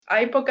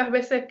hay pocas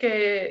veces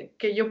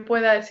que yo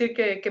pueda decir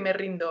que me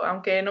rindo,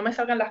 aunque no me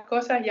salgan las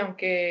cosas y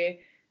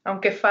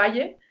aunque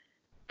falle,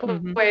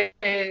 Ujú.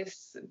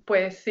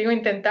 pues sigo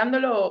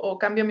intentándolo o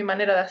cambio mi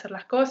manera de hacer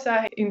las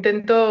cosas,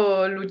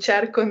 intento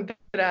luchar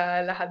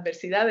contra las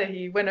adversidades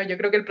y bueno, yo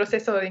creo que el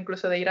proceso de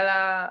incluso de ir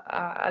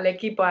al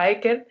equipo, a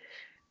Eker,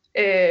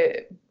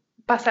 eh,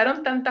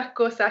 pasaron tantas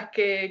cosas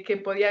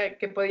que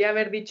podía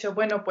haber dicho,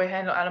 bueno, pues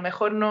a lo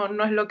mejor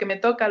no es lo que me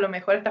toca, a lo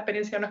mejor esta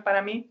experiencia no es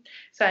para mí.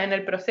 O sea, en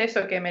el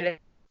proceso que me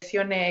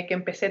lesioné, que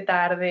empecé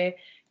tarde,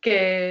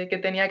 que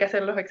tenía que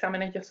hacer los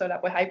exámenes yo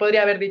sola, pues ahí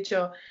podría haber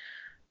dicho,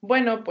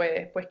 bueno,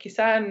 pues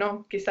quizás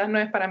no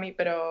es para mí,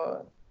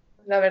 pero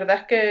la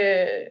verdad es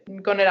que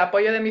con el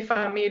apoyo de mi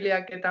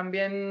familia, que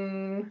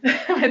también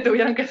me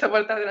tuvieron que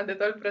soportar durante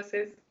todo el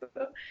proceso,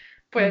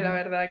 pues la Ujú.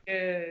 verdad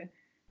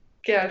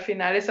que al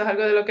final eso es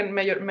algo de lo que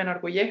me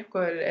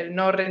enorgullezco, el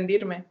no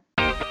rendirme.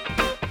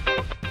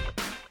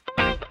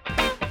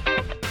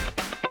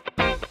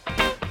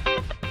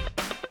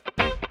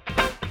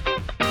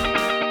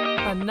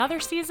 Another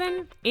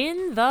season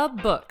in the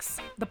books,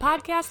 the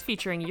podcast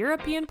featuring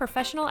European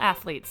professional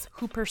athletes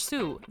who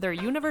pursue their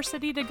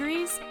university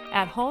degrees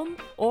at home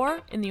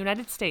or in the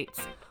United States.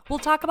 We'll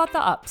talk about the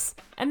ups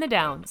and the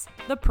downs,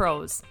 the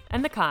pros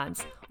and the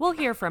cons. We'll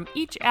hear from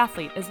each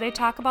athlete as they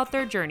talk about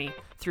their journey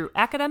through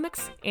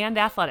academics and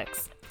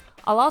athletics.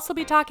 I'll also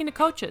be talking to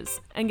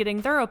coaches and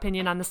getting their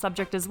opinion on the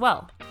subject as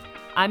well.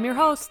 I'm your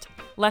host,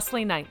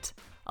 Leslie Knight,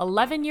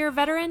 11-year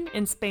veteran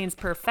in Spain's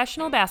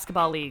professional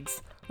basketball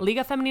leagues,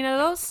 Liga Femenina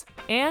 2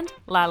 and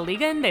La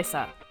Liga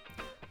Endesa.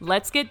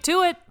 Let's get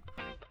to it!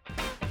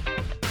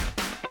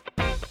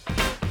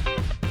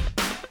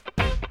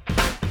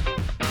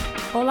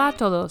 Hola a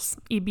todos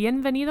y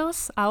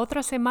bienvenidos a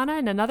otra semana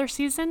en Another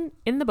Season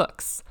in the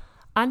Books.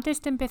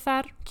 Antes de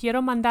empezar,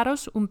 quiero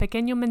mandaros un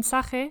pequeño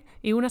mensaje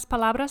y unas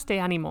palabras de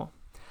ánimo.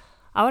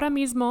 Ahora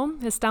mismo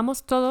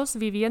estamos todos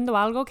viviendo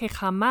algo que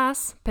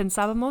jamás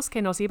pensábamos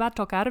que nos iba a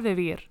tocar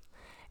vivir.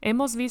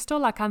 Hemos visto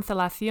la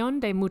cancelación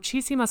de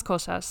muchísimas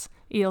cosas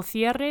y el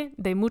cierre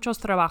de muchos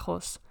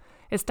trabajos.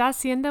 Está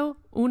siendo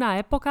una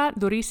época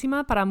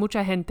durísima para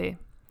mucha gente.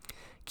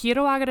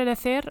 Quiero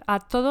agradecer a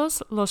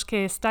todos los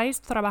que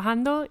estáis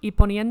trabajando y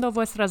poniendo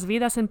vuestras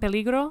vidas en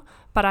peligro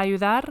para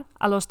ayudar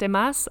a los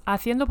demás,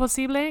 haciendo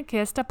posible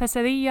que esta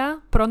pesadilla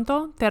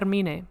pronto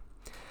termine.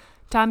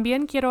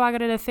 También quiero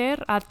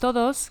agradecer a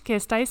todos que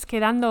estáis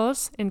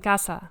quedándoos en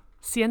casa,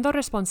 siendo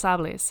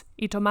responsables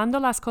y tomando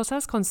las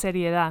cosas con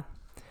seriedad.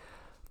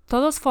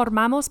 Todos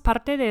formamos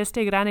parte de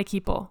este gran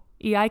equipo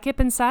y hay que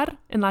pensar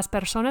en las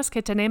personas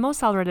que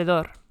tenemos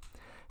alrededor.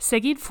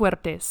 Seguid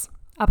fuertes,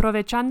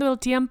 aprovechando el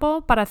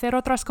tiempo para hacer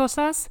otras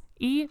cosas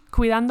y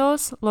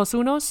cuidándoos los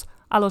unos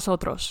a los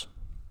otros.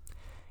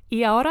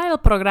 Y ahora el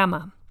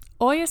programa.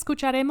 Hoy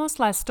escucharemos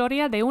la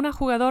historia de una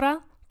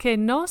jugadora que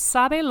no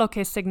sabe lo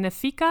que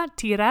significa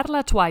tirar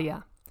la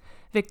toalla.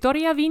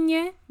 Victoria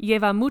Viñe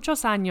lleva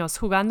muchos años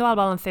jugando al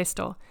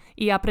baloncesto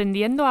y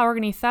aprendiendo a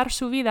organizar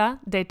su vida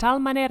de tal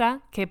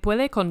manera que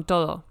puede con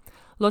todo.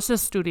 Los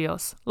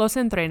estudios, los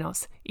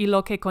entrenos y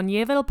lo que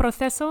conlleva el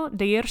proceso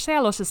de irse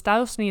a los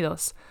Estados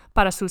Unidos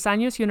para sus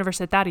años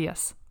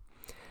universitarios.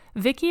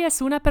 Vicky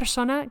es una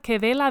persona que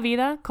ve la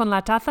vida con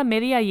la taza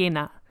media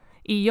llena,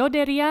 y yo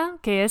diría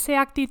que esa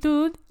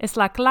actitud es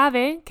la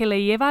clave que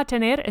le lleva a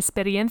tener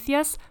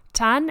experiencias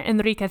tan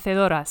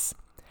enriquecedoras.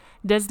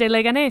 Desde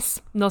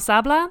Leganés nos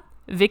habla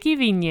Vicky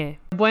Viñe.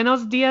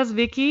 Buenos días,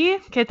 Vicky.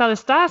 ¿Qué tal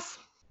estás?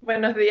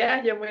 Buenos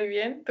días, yo muy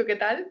bien. ¿Tú qué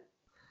tal?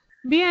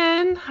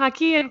 Bien,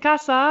 aquí en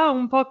casa,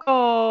 un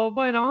poco,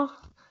 bueno,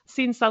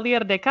 sin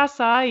salir de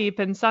casa y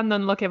pensando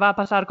en lo que va a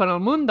pasar con el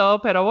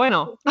mundo, pero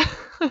bueno.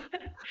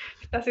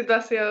 Esta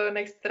situación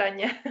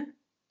extraña.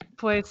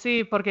 Pues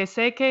sí, porque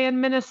sé que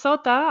en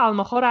Minnesota a lo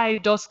mejor hay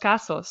 2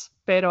 casos,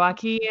 pero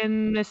aquí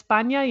en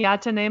España ya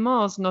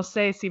tenemos, no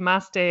sé si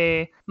más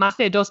de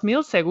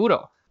 2,000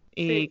 seguro,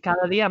 y Sí,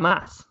 cada día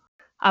más.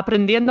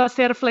 Aprendiendo a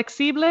ser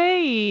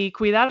flexible y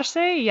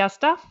cuidarse y ya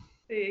está.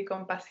 sí,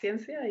 con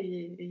paciencia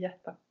y ya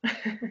está.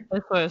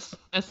 Eso es,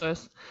 eso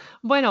es.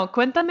 Bueno,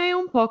 cuéntame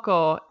un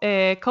poco,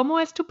 ¿cómo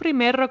es tu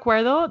primer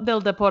recuerdo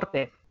del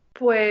deporte?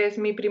 Pues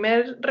mi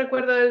primer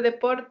recuerdo del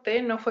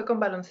deporte no fue con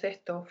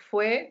baloncesto,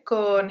 fue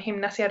con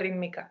gimnasia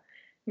rítmica.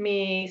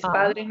 Mis Ah,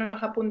 padres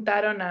nos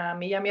apuntaron a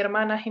mí y a mi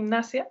hermana a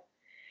gimnasia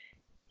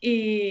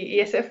y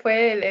ese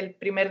fue el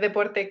primer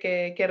deporte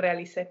que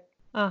realicé.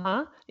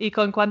 ajá. ¿Y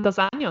con cuántos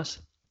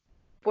años?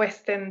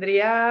 Pues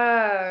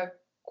tendría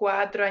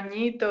 4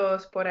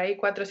 añitos, por ahí,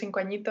 4 o 5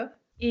 añitos.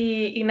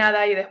 Y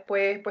nada, y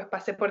después pues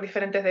pasé por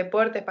diferentes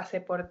deportes, pasé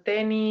por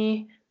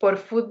tenis, por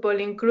fútbol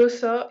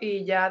incluso,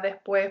 y ya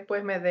después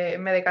pues me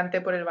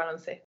decanté por el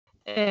baloncesto.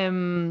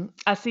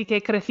 Así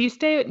que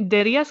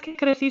dirías que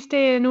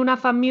creciste en una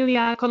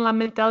familia con la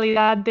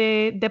mentalidad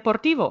de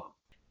deportivo.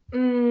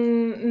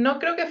 No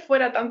creo que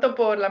fuera tanto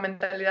por la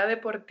mentalidad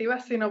deportiva,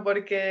 sino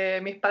porque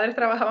mis padres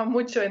trabajaban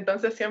mucho,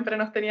 entonces siempre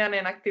nos tenían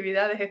en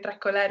actividades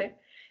extraescolares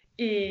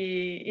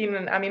y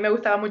a mí me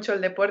gustaba mucho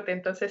el deporte,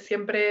 entonces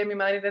siempre mi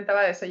madre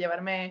intentaba eso,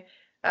 llevarme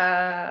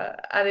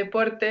a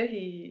deportes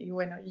y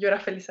bueno, yo era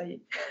feliz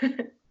allí.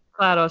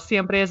 Claro,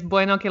 siempre es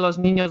bueno que los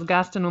niños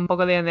gasten un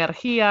poco de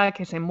energía,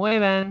 que se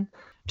muevan.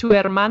 ¿Tu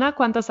hermana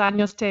cuántos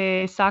años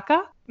te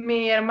saca?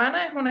 Mi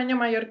hermana es un año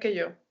mayor que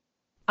yo.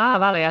 Ah,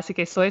 vale, así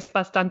que sois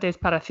bastante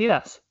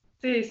parecidas.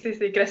 Sí, sí,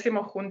 sí,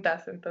 crecimos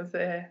juntas,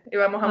 entonces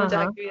íbamos a muchas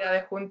Ajá.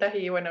 actividades juntas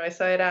y bueno,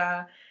 eso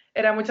era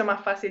mucho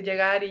más fácil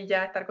llegar y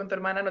ya estar con tu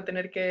hermana, no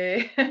tener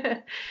que,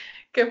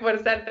 que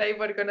esforzarte ahí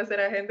por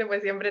conocer a gente,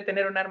 pues siempre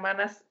tener una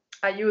hermana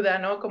ayuda,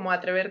 ¿no? Como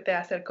atreverte a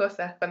hacer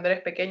cosas cuando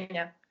eres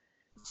pequeña.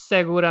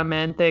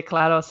 Seguramente,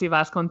 claro, si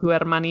vas con tu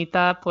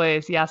hermanita,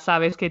 pues ya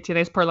sabes que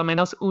tienes por lo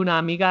menos una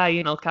amiga ahí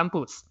en el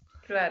campus.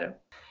 Claro.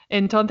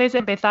 Entonces,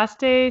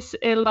 ¿empezaste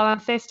el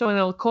baloncesto en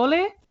el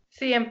cole?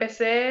 Sí,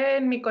 empecé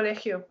en mi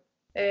colegio.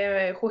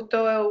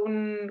 Justo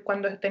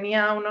cuando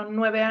tenía unos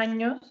 9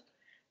 años, Ujú.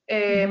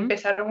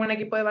 empezaron un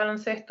equipo de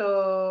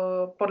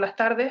baloncesto por las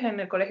tardes en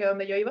el colegio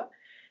donde yo iba.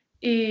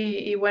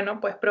 Y bueno,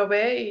 pues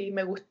probé y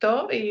me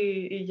gustó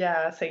y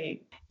ya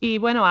seguí. Y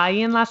bueno,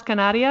 ahí en las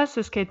Canarias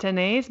es que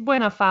tenéis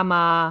buena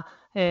fama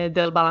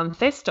del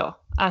baloncesto.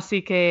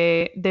 Así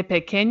que de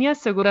pequeña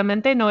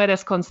seguramente no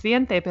eres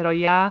consciente, pero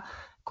ya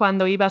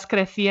cuando ibas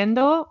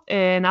creciendo,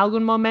 en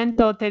algún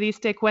momento te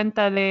diste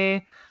cuenta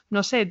de,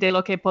 no sé, de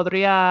lo que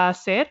podría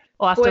ser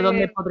o hasta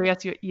dónde Pues, podrías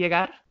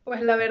llegar.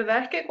 pues la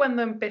verdad es que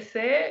cuando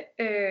empecé,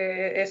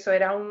 eso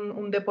era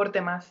un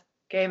deporte más,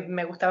 que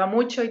me gustaba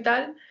mucho y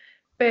tal,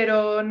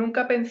 pero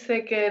nunca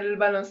pensé que el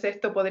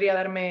baloncesto podría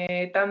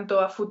darme tanto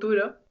a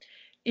futuro.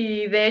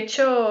 Y de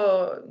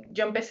hecho,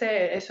 yo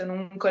empecé eso en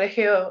un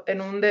colegio,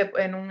 en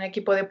un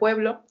equipo de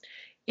pueblo,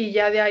 y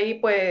ya de ahí,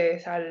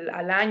 pues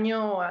al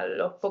año, a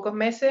los pocos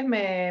meses,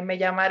 me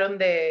llamaron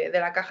de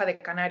la Caja de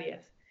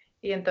Canarias.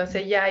 Y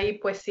entonces ya ahí,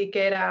 pues sí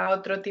que era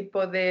otro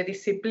tipo de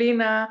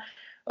disciplina,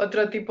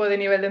 otro tipo de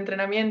nivel de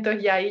entrenamiento,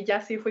 y ahí ya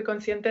sí fui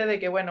consciente de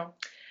que, bueno,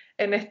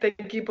 en este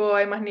equipo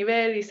hay más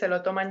nivel y se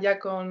lo toman ya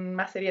con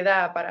más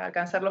seriedad para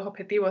alcanzar los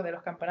objetivos de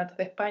los campeonatos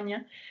de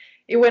España.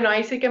 Y bueno,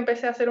 ahí sí que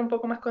empecé a ser un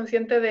poco más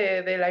consciente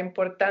de la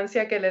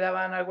importancia que le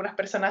daban algunas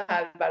personas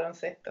al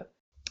baloncesto.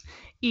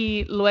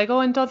 Y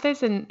luego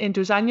entonces en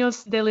tus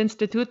años del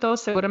instituto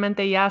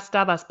seguramente ya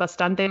estabas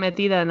bastante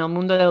metida en el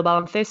mundo del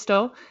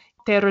baloncesto.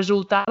 ¿Te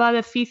resultaba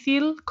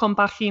difícil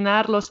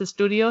compaginar los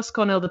estudios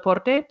con el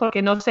deporte?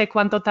 Porque no sé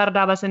cuánto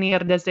tardabas en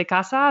ir desde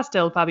casa hasta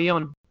el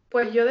pabellón.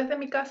 Pues yo desde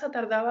mi casa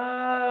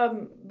tardaba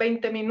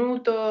 20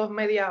 minutos,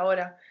 media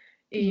hora.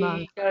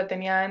 Vale. Y claro,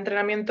 tenía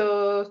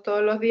entrenamientos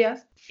todos los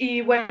días.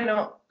 Y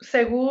bueno,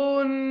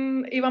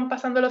 según iban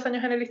pasando los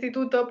años en el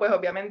instituto, pues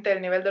obviamente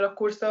el nivel de los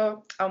cursos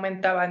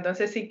aumentaba.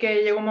 Entonces sí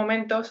que llegó un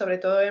momento, sobre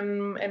todo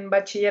en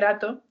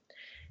bachillerato,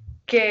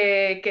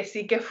 que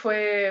sí que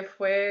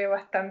fue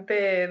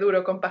bastante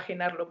duro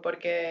compaginarlo,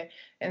 porque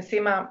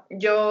encima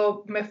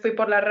yo me fui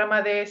por la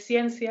rama de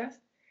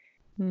ciencias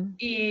Mm.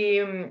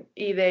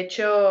 y de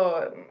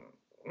hecho,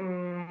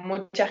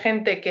 mucha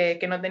gente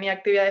que no tenía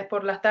actividades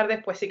por las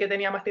tardes, pues sí que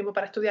tenía más tiempo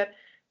para estudiar,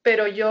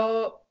 pero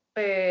yo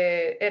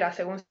era,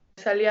 según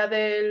salía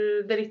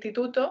del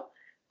instituto,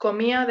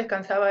 comía,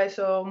 descansaba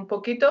eso un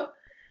poquito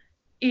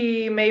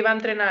y me iba a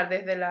entrenar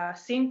desde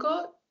las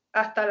 5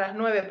 hasta las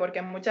 9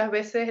 porque muchas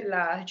veces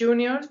las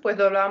juniors pues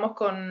doblábamos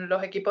con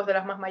los equipos de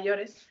las más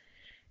mayores.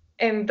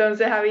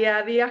 Entonces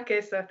había días que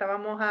eso,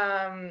 estábamos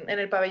en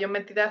el pabellón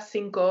metidas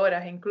 5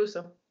 horas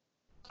incluso.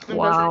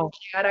 Entonces, Wow.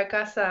 llegar a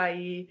casa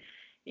y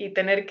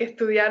tener que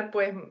estudiar,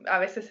 pues a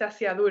veces se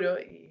hacía duro,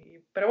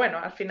 pero bueno,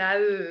 al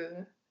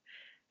final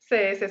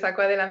se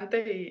sacó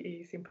adelante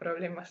y sin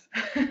problemas.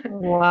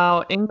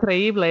 Wow,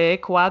 increíble,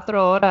 ¿eh?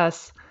 4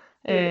 horas.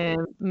 Sí,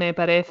 Me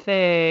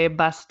parece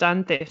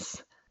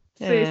bastantes.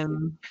 sí, sí.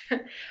 Em,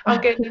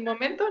 Aunque en el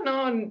momento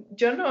no,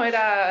 yo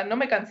no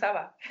me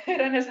cansaba.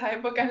 Era en esa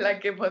época en la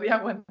que podía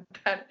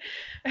aguantar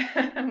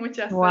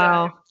muchas horas.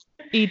 Wow.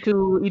 ¿Y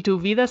tu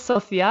vida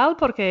social?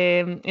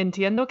 Porque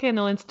entiendo que en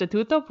el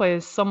instituto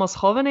pues somos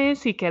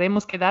jóvenes y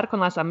queremos quedar con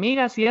las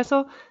amigas y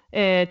eso.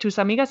 ¿Tus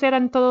amigas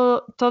eran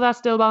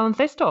todas del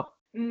baloncesto?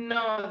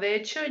 No, de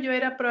hecho yo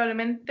era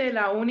probablemente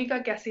la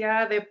única que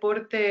hacía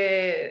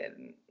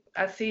deporte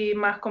así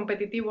más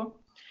competitivo.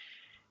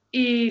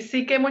 Y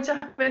sí que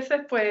muchas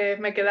veces pues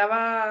me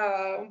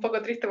quedaba un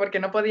poco triste porque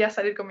no podía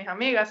salir con mis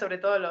amigas, sobre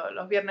todo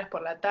los viernes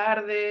por la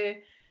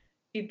tarde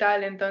y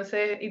tal,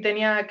 entonces, y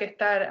tenía que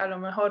estar a lo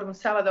mejor un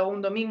sábado o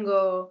un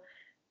domingo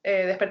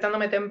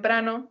despertándome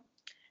temprano,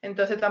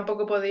 entonces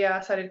tampoco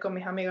podía salir con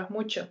mis amigas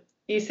mucho.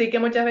 Y sí que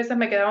muchas veces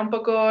me quedaba un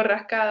poco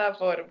rascada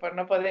por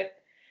no poder.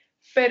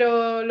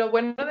 Pero lo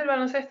bueno del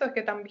baloncesto es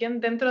que también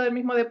dentro del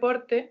mismo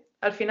deporte,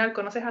 al final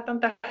conoces a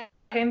tanta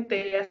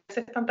gente y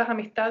haces tantas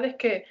amistades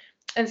que,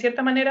 en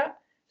cierta manera,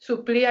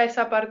 suplía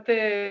esa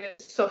parte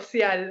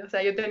social. O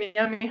sea, yo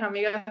tenía a mis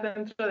amigas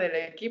dentro del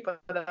equipo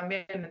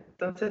también,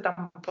 entonces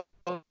tampoco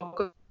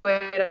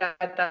era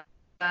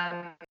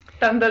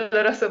tan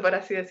doloroso, por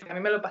así decirlo. A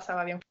mí me lo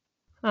pasaba bien.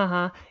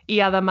 Ajá. Y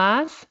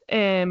además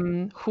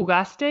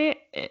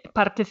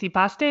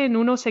participaste en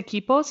unos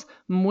equipos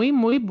muy,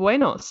 muy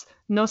buenos.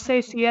 No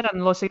sé si eran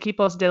los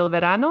equipos del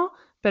verano,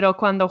 pero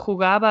cuando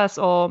jugabas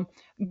o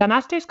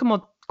ganaste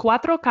como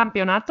 4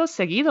 campeonatos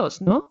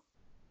seguidos, ¿no?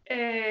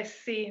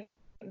 Sí,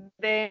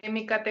 de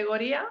mi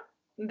categoría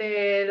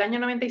del año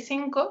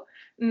 95 Ajá.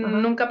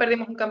 nunca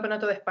perdimos un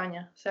campeonato de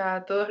España. O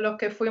sea, todos los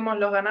que fuimos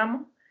los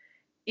ganamos.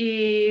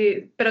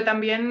 Pero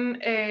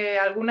también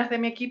algunas de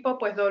mi equipo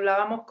pues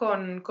doblábamos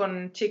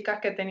con chicas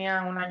que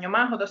tenían 1 año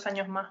más o 2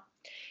 años más.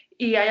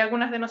 Y hay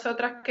algunas de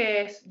nosotras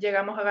que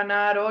llegamos a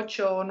ganar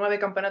 8 o 9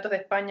 campeonatos de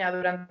España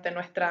durante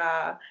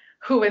nuestra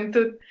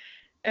juventud.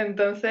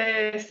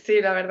 Entonces, sí,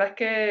 la verdad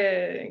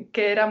es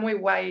que era muy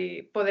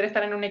guay poder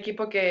estar en un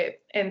equipo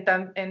que en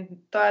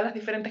todas las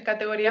diferentes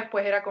categorías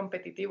pues era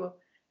competitivo.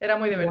 Era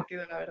muy Guau.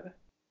 divertido, la verdad.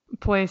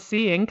 Pues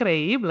sí,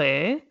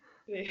 increíble, ¿eh?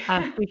 Sí.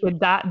 Así que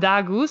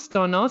da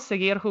gusto, ¿no?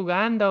 Seguir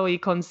jugando y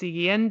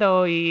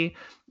consiguiendo y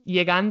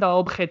llegando a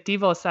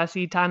objetivos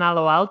así tan a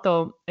lo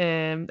alto.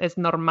 Es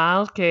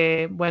normal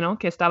que, bueno,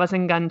 que estabas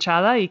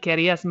enganchada y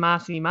querías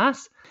más y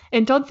más.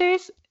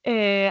 Entonces,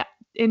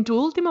 en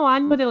tu último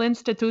año del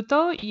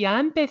instituto, ¿ya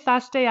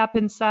empezaste a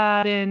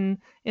pensar en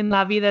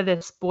la vida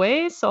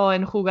después o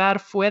en jugar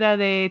fuera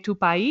de tu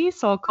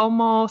país? ¿O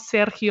cómo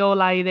surgió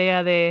la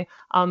idea de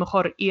a lo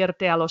mejor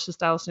irte a los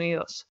Estados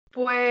Unidos?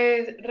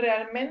 Pues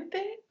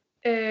realmente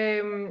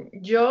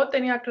yo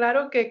tenía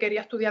claro que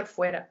quería estudiar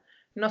fuera.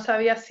 No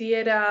sabía si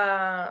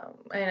era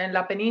en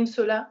la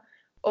península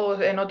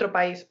o en otro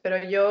país, pero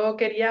yo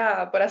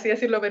quería, por así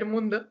decirlo, ver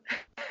mundo.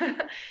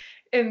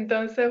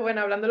 Entonces,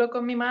 bueno, hablándolo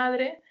con mi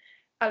madre,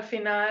 al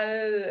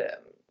final,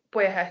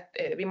 pues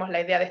vimos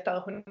la idea de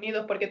Estados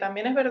Unidos, porque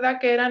también es verdad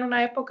que era en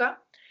una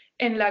época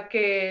en la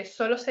que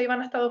solo se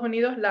iban a Estados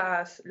Unidos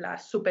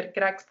las super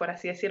cracks, por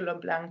así decirlo, en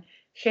plan,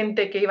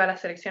 gente que iba a la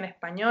selección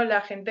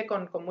española, gente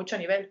con mucho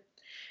nivel.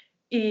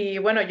 Y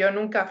bueno, yo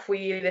nunca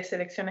fui de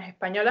selecciones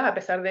españolas, a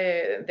pesar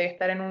de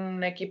estar en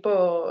un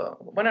equipo,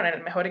 bueno, en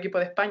el mejor equipo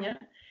de España.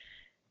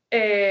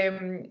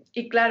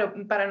 Y claro,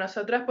 para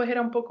nosotras pues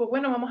era un poco,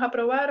 bueno, vamos a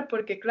probar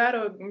porque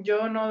claro,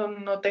 yo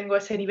no tengo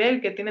ese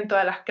nivel que tienen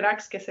todas las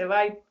cracks que se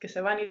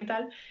van y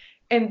tal.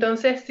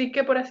 Entonces sí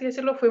que por así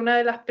decirlo fue una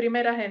de las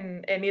primeras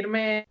en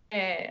irme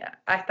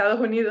a Estados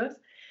Unidos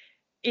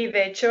y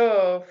de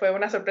hecho fue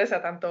una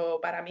sorpresa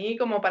tanto para mí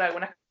como para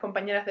algunas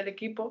compañeras del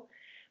equipo.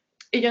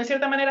 Y yo en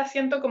cierta manera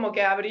siento como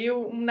que abrí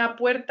una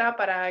puerta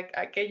para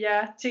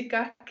aquellas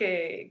chicas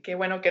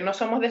bueno, que no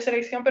somos de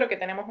selección, pero que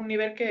tenemos un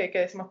nivel que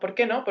decimos, ¿por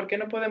qué no? ¿Por qué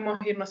no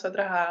podemos ir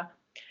nosotras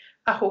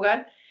a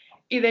jugar?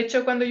 Y de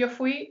hecho, cuando yo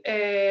fui,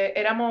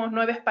 éramos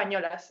 9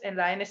 españolas en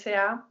la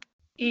NSA.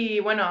 Y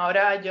bueno,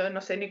 ahora yo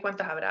no sé ni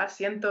cuántas habrá,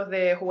 cientos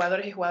de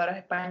jugadores y jugadoras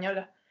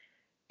españolas.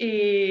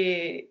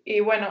 Y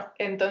bueno,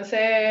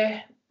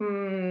 entonces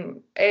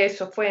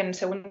eso fue en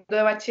segundo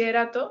de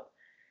bachillerato.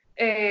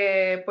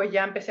 Pues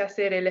ya empecé a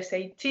hacer el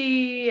SAT,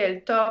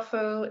 el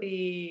TOEFL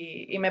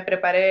y me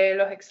preparé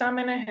los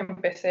exámenes,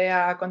 empecé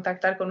a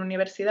contactar con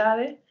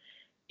universidades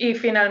y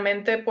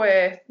finalmente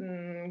pues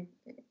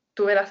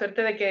tuve la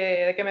suerte de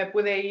que me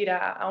pude ir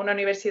a una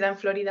universidad en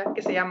Florida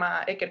que se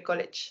llama Eker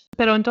College.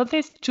 Pero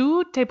entonces,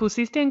 ¿tú te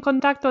pusiste en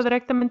contacto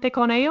directamente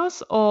con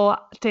ellos o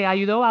te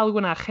ayudó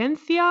alguna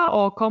agencia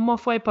o cómo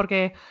fue?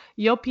 Porque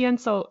yo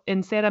pienso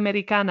en ser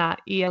americana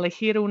y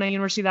elegir una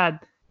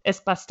universidad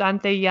es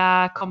bastante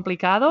ya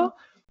complicado.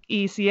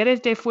 Y si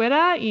eres de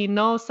fuera y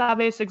no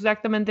sabes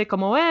exactamente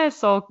cómo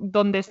es o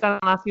dónde están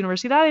las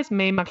universidades,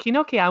 me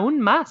imagino que aún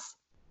más.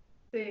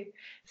 Sí,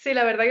 sí,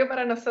 la verdad que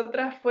para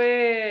nosotras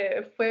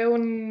fue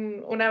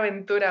una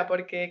aventura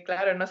porque,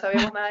 claro, no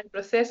sabíamos nada del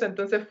proceso,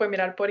 entonces fue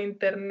mirar por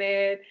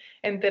internet,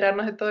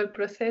 enterarnos de todo el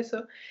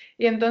proceso.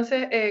 Y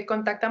entonces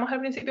contactamos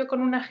al principio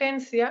con una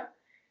agencia,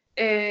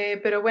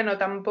 pero bueno,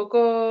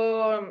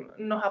 tampoco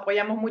nos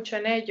apoyamos mucho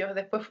en ellos.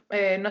 Después,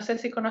 no sé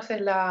si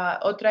conoces la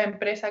otra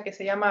empresa que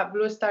se llama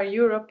Blue Star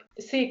Europe,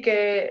 sí,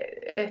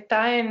 que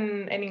está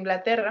en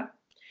Inglaterra.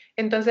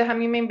 Entonces a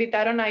mí me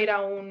invitaron a ir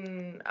a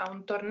un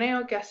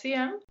torneo que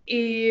hacían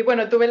y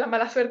bueno, tuve la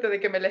mala suerte de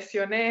que me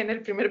lesioné en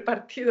el primer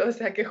partido, o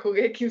sea que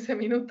jugué 15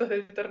 minutos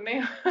del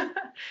torneo.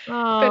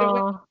 Pero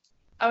bueno,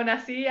 Oh. aún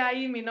así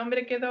ahí mi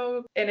nombre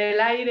quedó en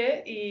el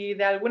aire y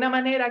de alguna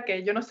manera,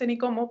 que yo no sé ni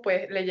cómo,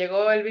 pues le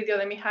llegó el vídeo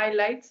de mis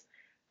highlights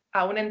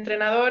a un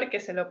entrenador que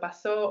se lo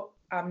pasó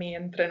a mi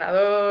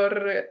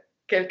entrenador,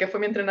 que el que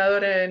fue mi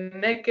entrenador en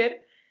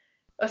Necker.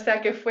 O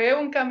sea que fue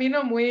un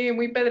camino muy,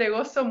 muy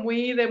pedregoso,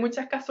 muy de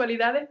muchas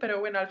casualidades, pero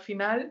bueno, al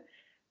final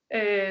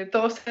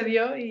todo se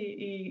dio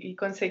y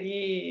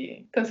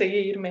conseguí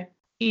irme.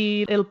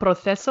 Y el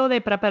proceso de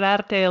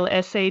prepararte el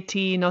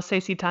SAT, no sé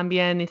si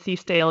también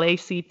hiciste el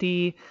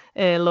ACT,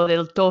 lo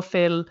del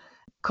TOEFL,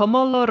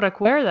 ¿cómo lo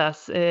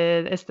recuerdas?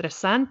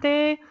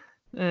 ¿Estresante?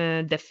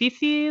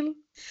 ¿Difícil?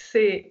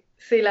 Sí,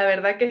 sí, la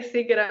verdad que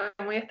sí, que era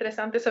muy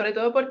estresante, sobre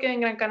todo porque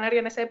en Gran Canaria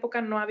en esa época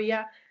no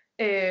había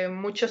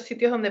muchos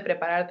sitios donde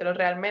preparártelo.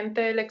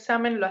 Realmente el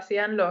examen lo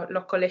hacían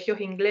los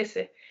colegios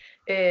ingleses,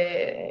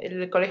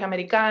 el colegio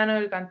americano,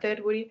 el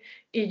Canterbury,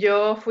 y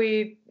yo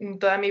fui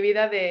toda mi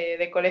vida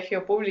de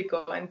colegio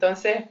público.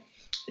 Entonces,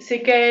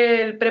 sí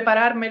que el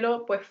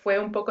preparármelo pues fue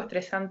un poco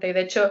estresante. Y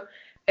de hecho,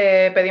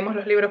 pedimos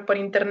los libros por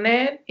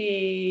internet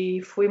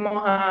y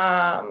fuimos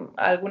a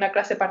alguna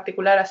clase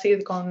particular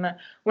así con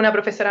una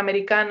profesora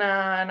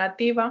americana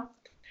nativa.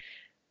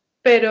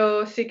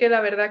 Pero sí que la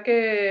verdad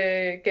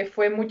que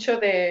fue mucho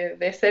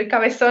de ser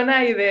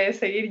cabezona y de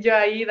seguir yo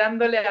ahí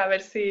dándole a ver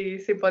si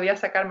podía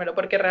sacármelo,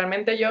 porque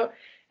realmente yo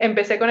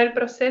empecé con el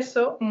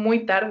proceso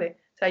muy tarde.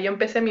 O sea, yo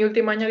empecé mi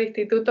último año de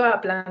instituto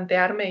a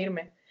plantearme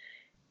irme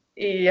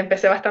y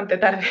empecé bastante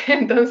tarde.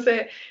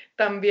 Entonces,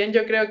 también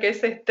yo creo que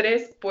ese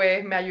estrés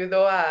pues me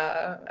ayudó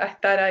a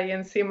estar ahí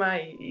encima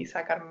y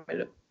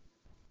sacármelo.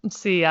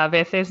 Sí, a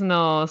veces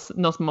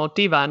nos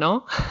motiva,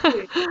 ¿no?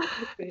 Sí,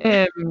 sí.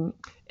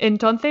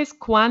 Entonces,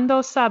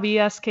 ¿cuándo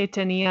sabías que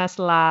tenías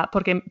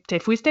porque te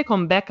fuiste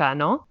con beca,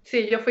 ¿no?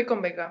 Sí, yo fui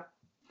con beca.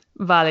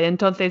 Vale,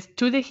 entonces,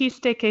 ¿tú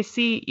dijiste que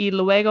sí y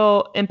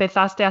luego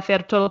empezaste a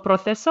hacer todo el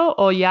proceso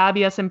o ya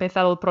habías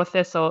empezado el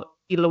proceso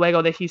y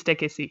luego dijiste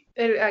que sí?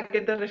 ¿A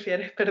qué te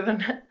refieres?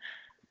 Perdona.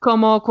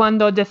 Como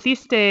cuando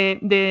deciste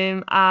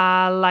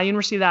a la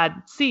universidad,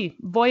 sí,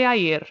 voy a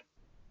ir.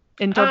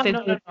 Entonces,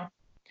 No.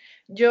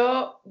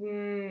 Yo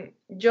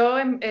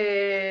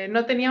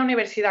no tenía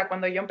universidad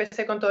cuando yo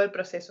empecé con todo el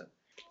proceso.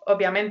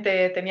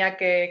 Obviamente tenía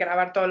que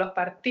grabar todos los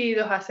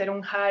partidos, hacer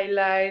un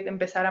highlight,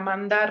 empezar a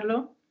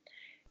mandarlo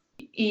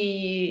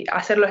y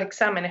hacer los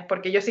exámenes,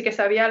 porque yo sí que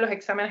sabía los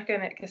exámenes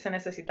que se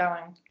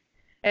necesitaban.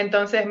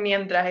 Entonces,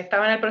 mientras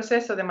estaba en el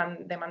proceso de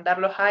mandar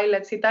los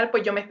highlights y tal,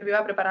 pues yo me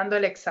iba preparando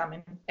el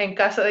examen. En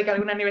caso de que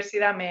alguna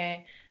universidad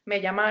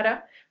me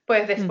llamara,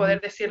 pues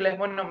poder decirles,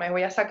 bueno, me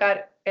voy a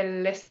sacar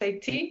el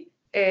SAT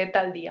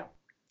tal día.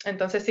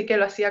 Entonces sí que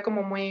lo hacía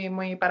como muy,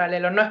 muy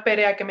paralelo. No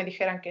esperé a que me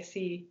dijeran que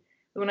sí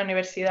de una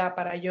universidad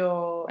para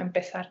yo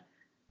empezar.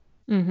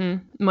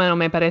 Bueno,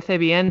 me parece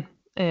bien,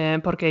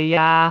 porque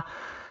ya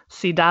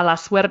si da la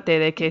suerte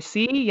de que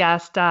sí, ya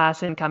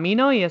estás en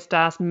camino y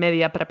estás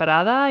media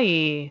preparada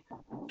y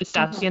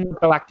estás siendo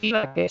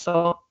proactiva, que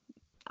eso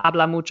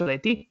habla mucho de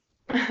ti.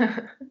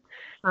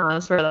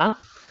 Es verdad.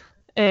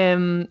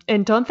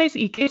 Entonces,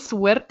 y qué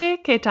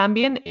suerte que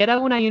también era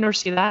una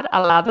universidad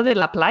al lado de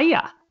la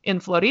playa,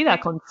 en Florida,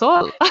 con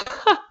sol.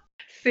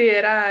 Sí,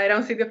 era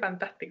un sitio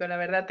fantástico, la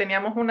verdad.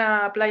 Teníamos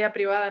una playa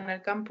privada en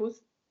el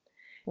campus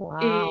Wow.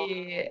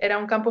 y era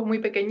un campus muy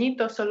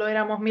pequeñito, solo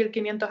éramos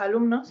 1.500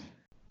 alumnos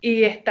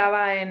y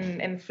estaba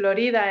en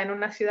Florida, en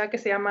una ciudad que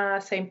se llama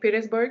Saint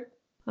Petersburg,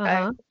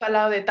 Ajá. al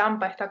lado de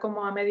Tampa, está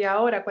como a media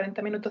hora,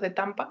 40 minutos de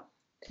Tampa.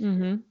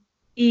 Ujú.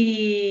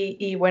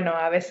 Y bueno,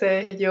 a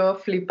veces yo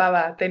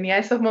flipaba, tenía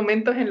esos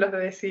momentos en los de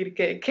decir,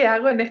 ¿qué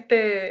hago en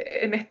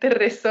este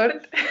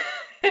resort?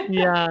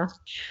 Ya.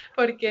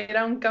 Porque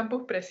era un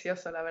campus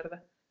precioso, la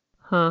verdad.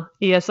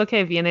 Y eso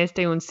que vienes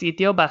de un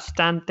sitio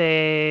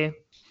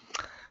bastante,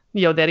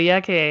 yo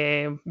diría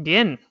que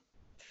bien.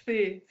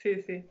 Sí.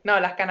 No,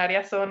 las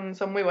Canarias son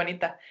muy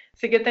bonitas.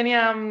 Sí que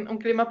tenía un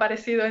clima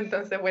parecido,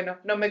 entonces, bueno,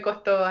 no me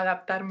costó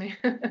adaptarme.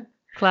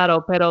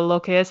 Claro, pero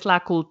lo que es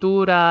la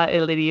cultura,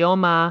 el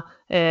idioma,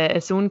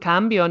 es un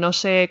cambio. No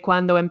sé,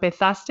 cuando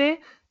empezaste,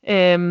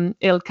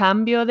 el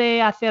cambio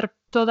de hacer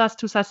todas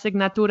tus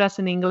asignaturas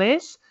en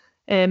inglés,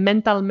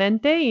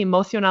 mentalmente y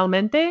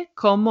emocionalmente,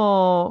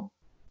 ¿cómo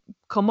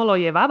lo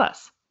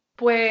llevabas?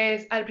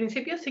 Pues al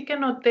principio sí que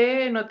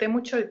noté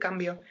mucho el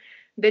cambio.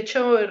 De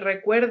hecho,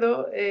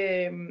 recuerdo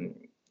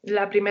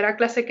la primera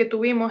clase que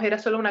tuvimos era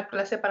solo una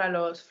clase para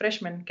los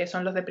freshmen, que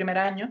son los de primer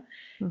año,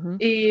 Ujú.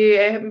 y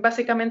es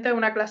básicamente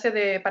una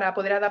clase para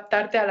poder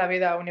adaptarte a la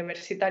vida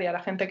universitaria, a la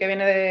gente que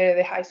viene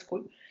de high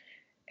school.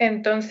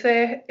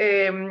 Entonces,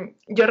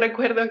 yo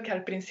recuerdo que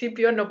al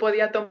principio no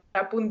podía tomar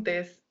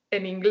apuntes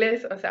en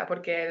inglés, o sea,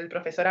 porque el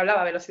profesor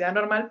hablaba a velocidad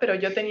normal, pero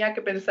yo tenía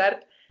que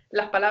pensar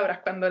las palabras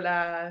cuando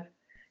las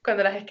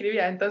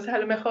escribía. Entonces, a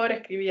lo mejor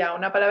escribía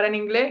una palabra en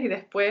inglés y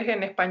después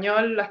en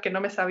español las que no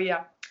me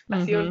sabía.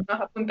 Hacía unos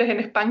Ujú. apuntes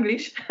en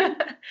Spanglish.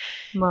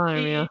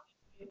 Madre y, mía.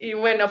 y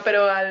bueno,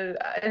 pero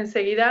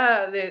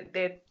enseguida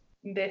de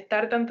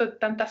estar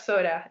tantas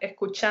horas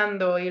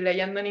escuchando y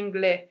leyendo en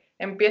inglés,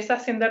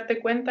 empiezas sin darte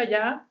cuenta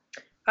ya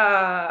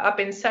a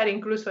pensar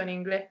incluso en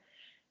inglés.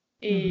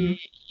 Ujú. Y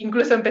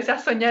incluso empecé a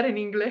soñar en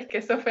inglés, que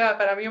eso fue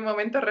para mí un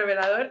momento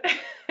revelador.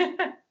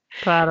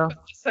 Claro.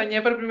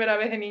 Soñé por primera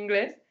vez en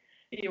inglés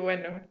y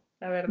bueno,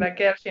 la verdad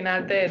que al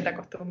final te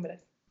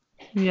acostumbras.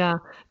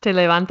 Ya, te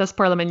levantas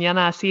por la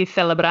mañana así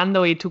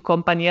celebrando y tu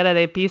compañera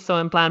de piso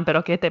en plan,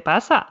 ¿pero qué te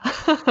pasa?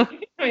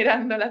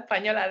 Mirando la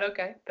española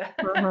loca esta.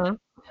 Ajá.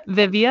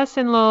 ¿Vivías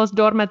en los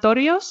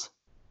dormitorios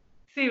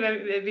Sí,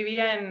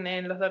 vivía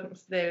en los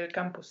dorms del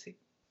campus, sí.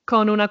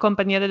 con una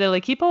compañera del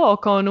equipo o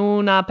con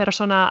una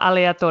persona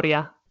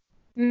aleatoria?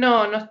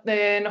 No, nos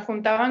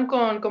juntaban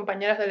con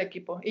compañeras del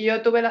equipo y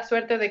yo tuve la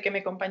suerte de que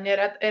mi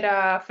compañera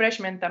era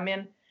freshman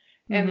también,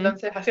 Ujú.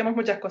 entonces hacíamos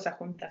muchas cosas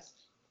juntas.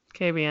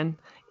 Qué bien.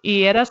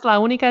 ¿Y eras la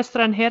única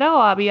extranjera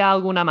o había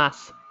alguna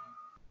más?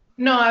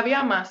 No,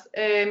 había más.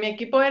 Mi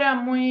equipo era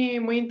muy,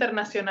 muy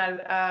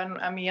internacional.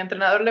 A mi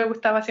entrenador le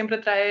gustaba siempre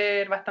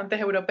traer bastantes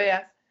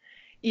europeas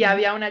y Ujú.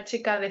 había una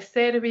chica de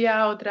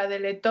Serbia, otra de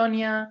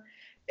Letonia,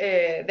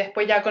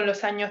 Después ya con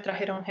los años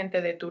trajeron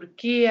gente de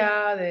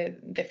Turquía,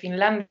 de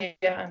Finlandia,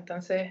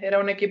 entonces era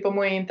un equipo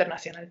muy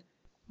internacional.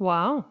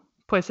 Wow.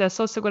 Pues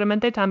eso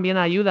seguramente también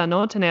ayuda,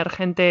 ¿no? Tener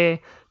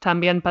gente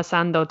también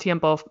pasando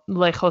tiempo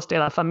lejos de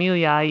la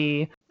familia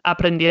y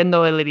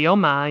aprendiendo el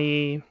idioma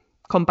y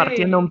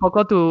compartiendo un Sí,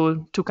 poco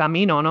tu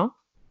camino, ¿no?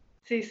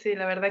 sí, sí,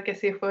 la verdad que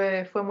sí,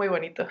 fue muy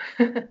bonito.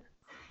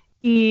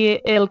 Y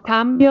el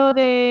cambio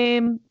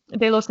de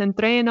los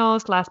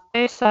entrenos, las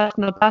pesas,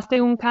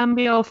 ¿notaste un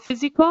cambio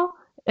físico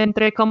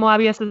entre cómo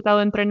habías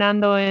estado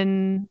entrenando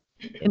en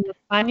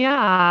España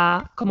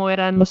a cómo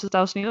era en los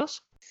Estados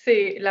Unidos?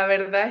 Sí, la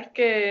verdad es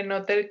que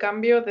noté el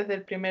cambio desde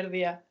el primer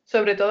día,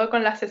 sobre todo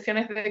con las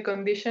sesiones de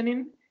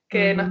conditioning,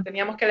 que nos Ujú.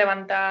 teníamos que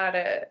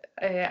levantar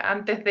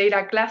antes de ir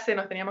a clase,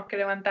 nos teníamos que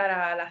levantar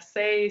a las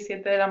 6,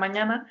 7 de la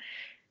mañana,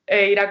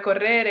 ir a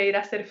correr e ir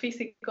a hacer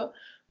físico.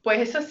 Pues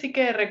eso sí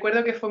que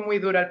recuerdo que fue muy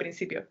duro al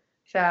principio.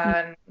 O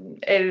sea,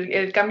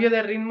 el cambio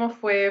de ritmo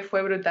fue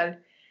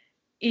brutal.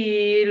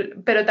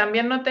 Pero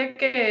también noté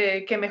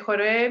que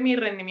mejoré mi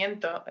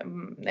rendimiento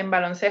en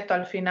baloncesto.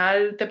 Al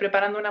final te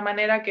preparan de una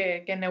manera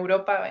que en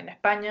Europa, en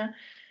España,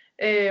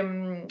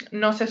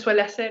 no se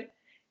suele hacer.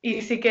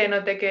 Y sí que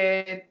noté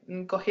que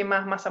cogí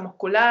más masa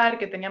muscular,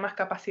 que tenía más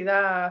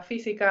capacidad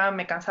física,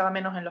 me cansaba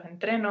menos en los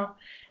entrenos.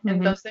 Ujú.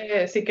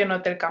 Entonces sí que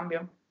noté el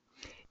cambio.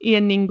 Y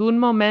en ningún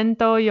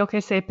momento, yo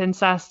qué sé,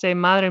 pensaste,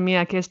 madre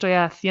mía, ¿qué estoy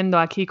haciendo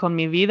aquí con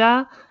mi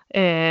vida?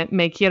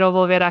 Me quiero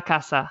volver a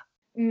casa.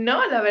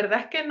 No, la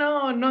verdad es que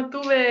no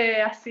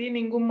tuve así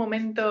ningún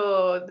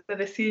momento de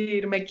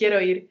decir me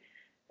quiero ir.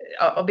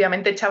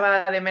 Obviamente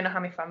echaba de menos a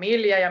mi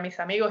familia y a mis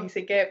amigos y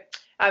sí que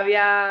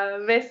había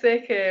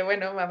veces que,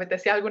 bueno, me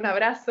apetecía algún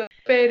abrazo,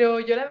 pero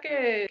yo la verdad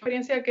que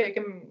experiencia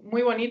que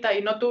muy bonita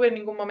y no tuve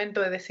ningún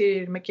momento de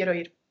decir me quiero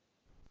ir.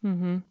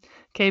 Ujú.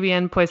 Qué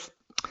bien, pues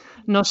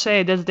no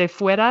sé, desde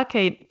fuera,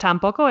 que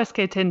tampoco es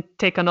que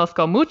te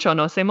conozco mucho,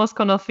 nos hemos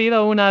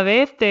conocido una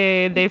vez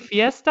de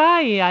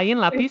fiesta y ahí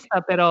en la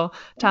pista, pero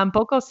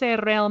tampoco sé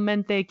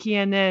realmente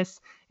quién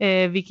es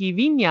Vicky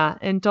Viña.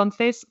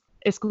 Entonces,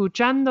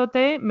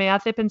 escuchándote me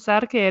hace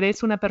pensar que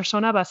eres una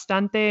persona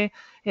bastante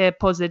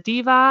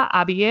positiva,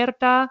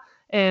 abierta.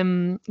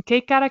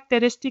 ¿Qué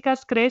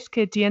características crees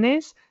que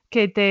tienes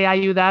que te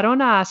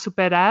ayudaron a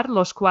superar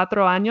los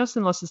 4 años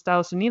en los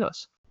Estados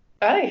Unidos?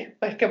 Ay,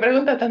 pues qué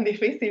pregunta tan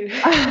difícil.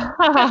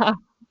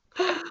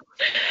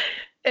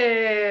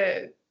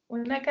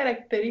 Una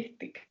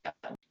característica.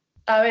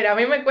 A ver, a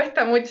mí me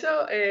cuesta mucho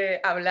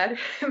hablar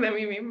de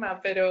mí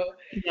misma, pero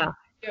Ya.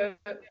 Yo,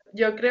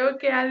 yo creo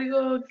que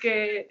algo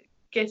que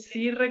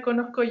sí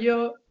reconozco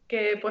yo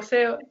que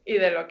poseo y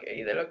de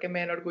lo que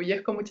me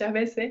enorgullezco muchas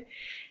veces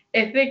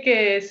es de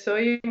que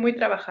soy muy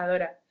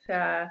trabajadora. O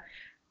sea,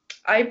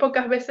 hay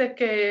pocas veces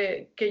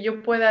que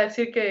yo pueda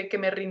decir que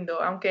me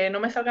rindo, aunque no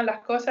me salgan las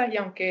cosas y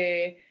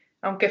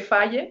aunque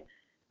falle,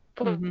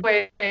 Ujú.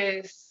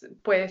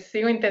 pues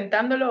sigo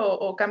intentándolo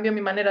o cambio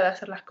mi manera de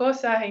hacer las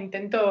cosas e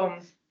intento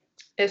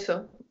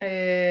eso.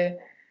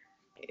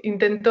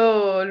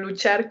 Intento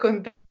luchar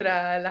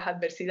contra las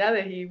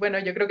adversidades y bueno,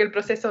 yo creo que el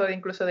proceso de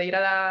incluso de ir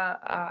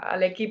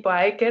al equipo,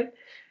 a Eker,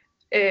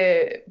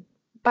 eh,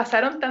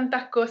 pasaron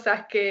tantas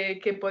cosas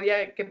que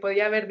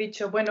podía haber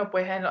dicho, bueno,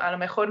 pues a lo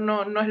mejor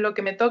no es lo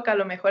que me toca, a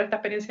lo mejor esta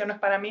experiencia no es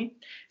para mí.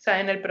 O sea,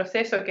 en el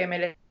proceso que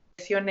me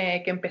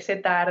lesioné, que empecé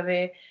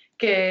tarde,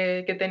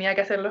 que tenía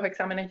que hacer los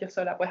exámenes yo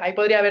sola, pues ahí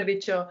podría haber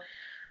dicho,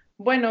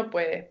 bueno,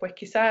 pues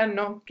quizás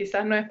no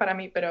es para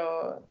mí,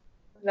 pero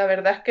la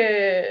verdad es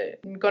que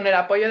con el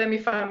apoyo de mi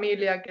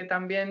familia, que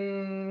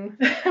también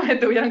me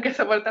tuvieron que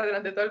soportar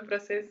durante todo el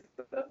proceso,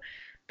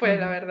 pues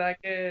la Ujú. verdad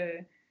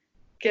que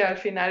al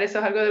final eso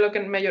es algo de lo que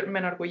me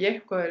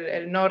enorgullezco,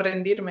 el no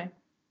rendirme.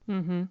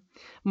 Ujú.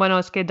 Bueno,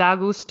 es que da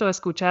gusto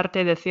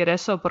escucharte decir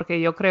eso, porque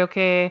yo creo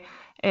que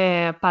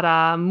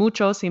para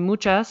muchos y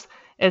muchas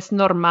es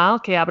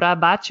normal que habrá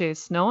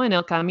baches, ¿no? En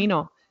el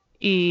camino.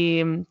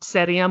 Y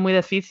sería muy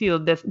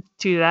difícil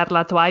tirar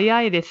la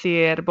toalla y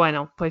decir,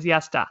 bueno, pues ya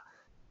está.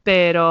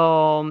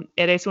 Pero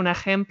eres un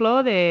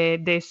ejemplo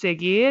de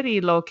seguir y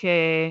lo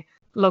que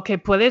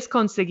puedes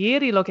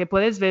conseguir y lo que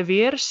puedes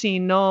vivir si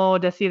no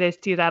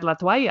decides tirar la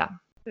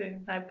toalla. Sí,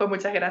 ay, pues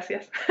muchas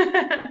gracias.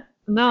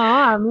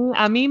 No,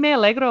 a mí me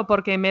alegro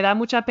porque me da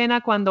mucha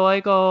pena cuando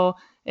oigo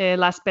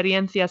las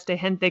experiencias de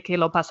gente que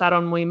lo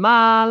pasaron muy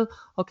mal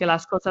o que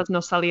las cosas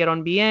no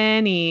salieron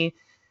bien y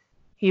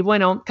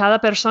bueno, cada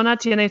persona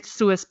tiene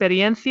su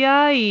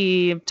experiencia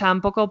y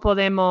tampoco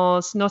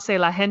podemos, no sé,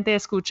 la gente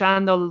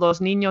escuchando,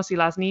 los niños y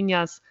las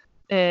niñas,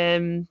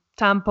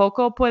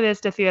 tampoco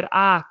puedes decir,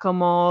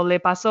 como le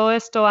pasó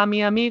esto a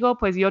mi amigo,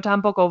 pues yo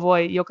tampoco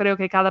voy. Yo creo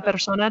que cada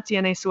persona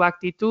tiene su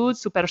actitud,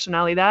 su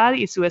personalidad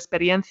y su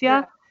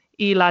experiencia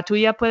y la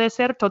tuya puede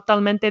ser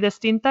totalmente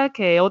distinta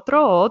que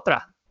otro o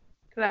otra.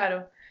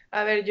 Claro.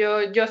 A ver,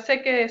 yo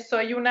sé que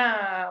soy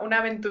una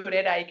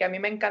aventurera y que a mí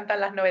me encantan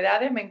las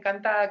novedades, me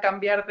encanta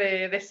cambiar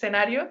de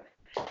escenario.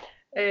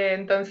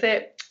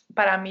 Entonces,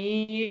 para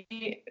mí,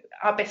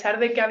 a pesar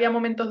de que había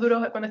momentos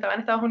duros cuando estaba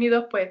en Estados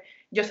Unidos, pues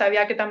yo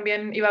sabía que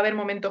también iba a haber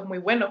momentos muy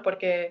buenos,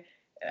 porque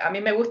a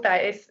mí me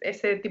gusta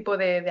ese tipo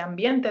de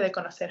ambiente, de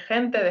conocer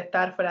gente, de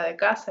estar fuera de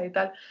casa y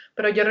tal,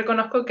 pero yo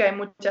reconozco que hay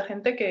mucha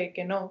gente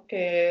que no,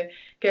 que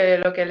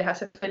lo que les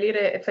hace feliz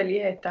es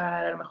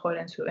estar a lo mejor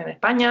en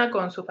España,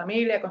 con su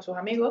familia, con sus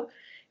amigos,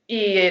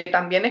 y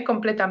también es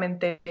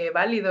completamente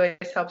válido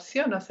esa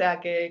opción, o sea,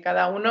 que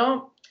cada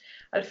uno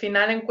al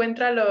final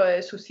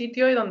encuentra su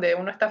sitio y donde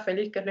uno está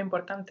feliz, que es lo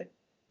importante.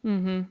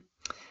 Ujú.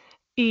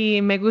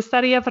 Y me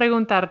gustaría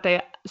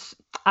preguntarte,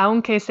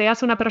 aunque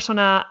seas una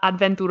persona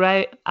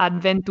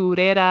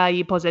aventurera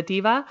y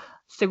positiva,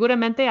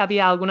 seguramente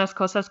había algunas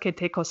cosas que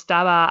te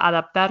costaba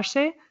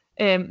adaptarse.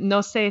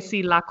 No sé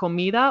si la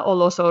comida o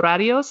los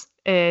horarios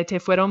te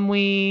fueron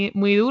muy,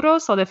 muy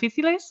duros o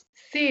difíciles.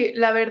 Sí,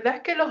 la verdad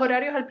es que los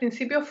horarios al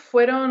principio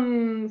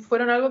fueron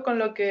algo con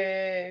lo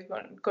que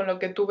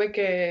tuve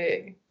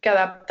que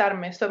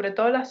adaptarme, sobre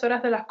todo las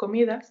horas de las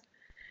comidas,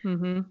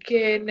 Ujú.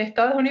 que en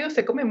Estados Unidos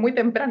se come muy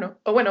temprano,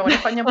 o bueno, en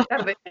España muy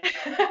tarde.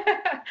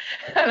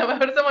 A lo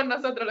mejor somos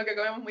nosotros los que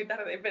comemos muy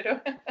tarde,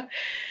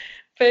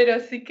 pero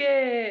sí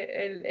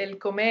que el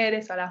comer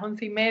eso a las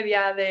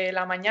 11:30 de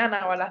la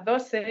mañana o a las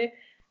 12,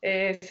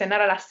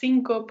 cenar a las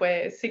 5,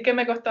 pues sí que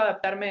me costó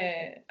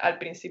adaptarme al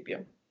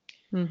principio.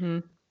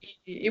 Ujú.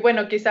 Y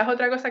bueno, quizás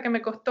otra cosa que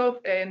me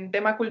costó en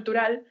tema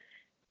cultural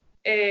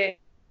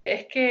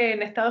es que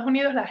en Estados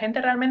Unidos la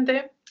gente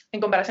realmente, en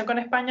comparación con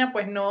España,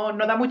 pues no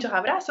da muchos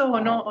abrazos o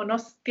no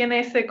tiene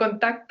ese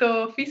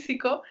contacto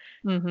físico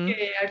Ujú.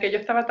 al que yo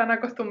estaba tan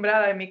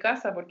acostumbrada en mi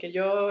casa, porque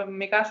yo en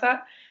mi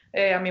casa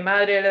a mi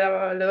madre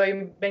le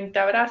doy 20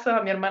 abrazos,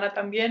 a mi hermana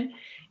también,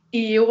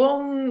 y hubo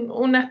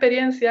una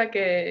experiencia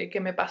que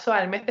me pasó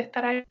al mes de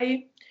estar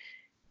ahí,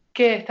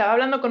 que estaba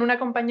hablando con una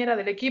compañera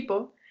del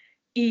equipo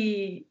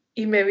y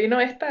me vino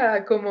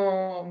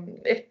como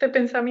este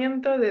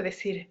pensamiento de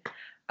decir,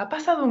 ha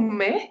pasado un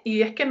mes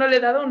y es que no le he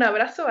dado un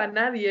abrazo a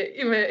nadie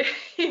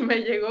y me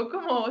llegó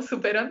como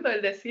súper hondo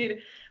el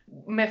decir,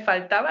 me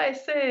faltaba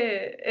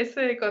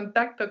ese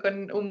contacto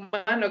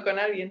humano con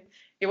alguien.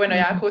 Y bueno,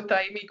 ya Ujú. justo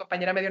ahí mi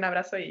compañera me dio un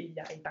abrazo y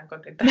ya, y tan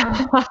contenta.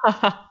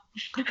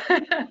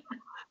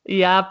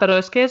 Ya, pero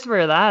es que es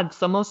verdad,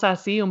 somos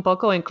así un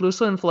poco,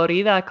 incluso en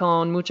Florida,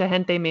 con mucha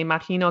gente, me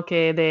imagino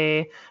que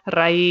de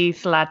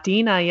raíz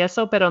latina y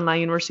eso, pero en la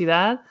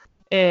universidad,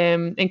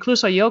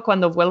 incluso yo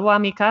cuando vuelvo a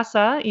mi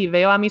casa y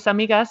veo a mis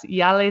amigas,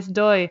 ya les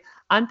doy,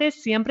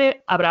 antes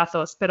siempre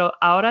abrazos, pero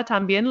ahora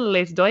también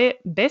les doy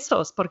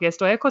besos porque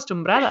estoy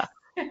acostumbrada.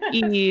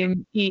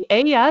 Y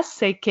ellas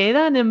se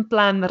quedan en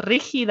plan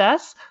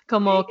rígidas,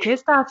 como, ¿qué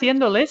está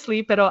haciendo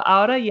Leslie? Pero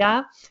ahora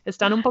ya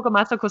están un poco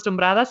más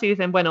acostumbradas y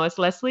dicen, bueno, es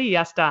Leslie y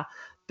ya está.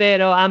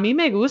 Pero a mí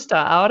me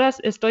gusta. Ahora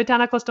estoy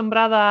tan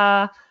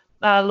acostumbrada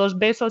a los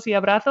besos y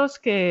abrazos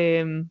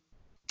que...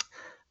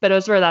 Pero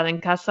es verdad, en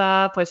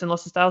casa, pues en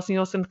los Estados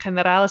Unidos en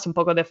general es un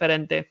poco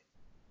diferente.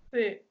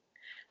 Sí.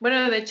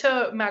 Bueno, de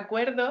hecho, me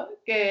acuerdo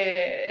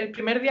que el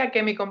primer día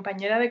que mi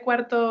compañera de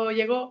cuarto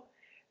llegó,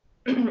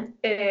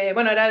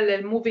 bueno, era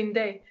el moving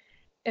day.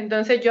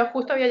 Entonces yo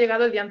justo había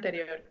llegado el día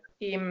anterior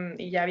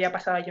y ya había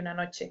pasado allí una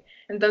noche.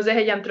 Entonces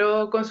ella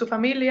entró con su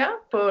familia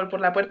por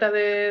la puerta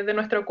de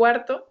nuestro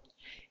cuarto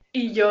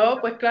y yo,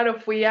 pues claro,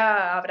 fui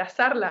a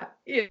abrazarla.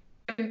 Y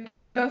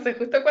entonces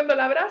justo cuando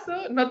la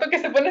abrazo, noto que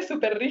se pone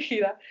súper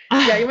rígida.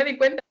 Y ahí me di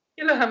cuenta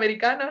que los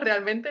americanos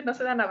realmente no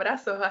se dan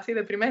abrazos así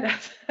de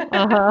primeras.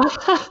 Ajá.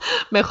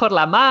 Mejor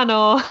la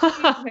mano.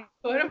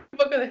 Mejor un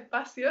poco de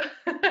espacio.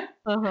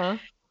 Ajá.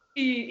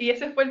 Y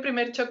ese fue el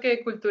primer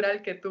choque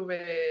cultural que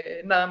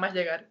tuve nada más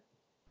llegar.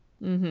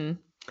 Ujú.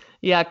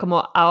 Ya,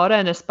 como ahora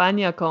en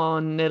España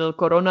con el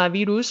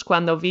coronavirus,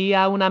 cuando vi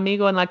a un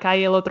amigo en la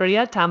calle el otro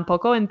día,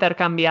 tampoco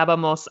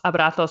intercambiábamos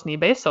abrazos ni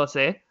besos,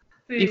 ¿eh?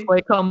 Y Sí,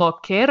 fue como,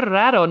 qué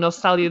raro, nos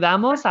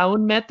saludamos a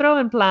 1 metro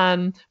en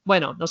plan,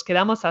 bueno, nos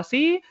quedamos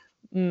así,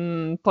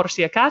 por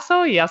si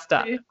acaso y ya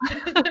está. sí,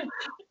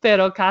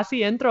 Pero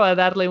casi entro a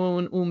darle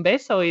un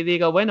beso y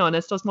digo, bueno, en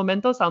estos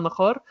momentos a lo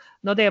mejor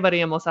no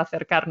deberíamos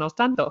acercarnos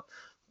tanto,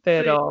 sí.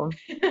 pero...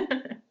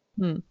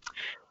 mm.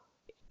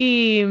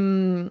 Y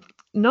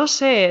no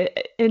sé,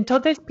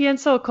 entonces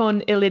pienso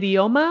con el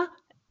idioma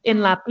en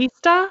Mm. la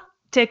pista,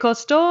 ¿te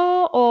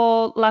costó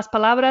o las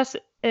palabras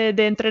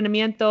de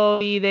entrenamiento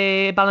y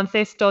de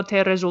baloncesto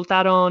te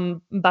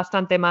resultaron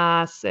bastante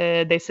más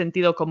de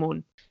sentido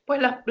común?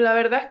 Pues la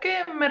verdad es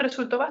que me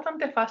resultó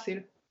bastante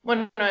fácil.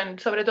 Bueno,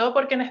 sobre todo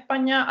porque en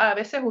España a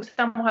veces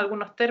usamos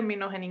algunos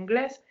términos en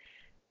inglés,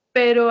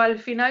 pero al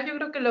final yo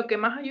creo que lo que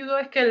más ayudó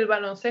es que el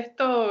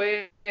baloncesto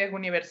es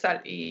universal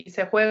y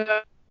se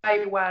juega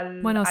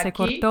igual Bueno, se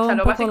aquí, o cortó sea, un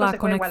lo poco básico la se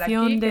juega igual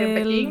conexión aquí que en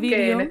del Pekín que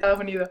en vídeo, Estados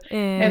Unidos.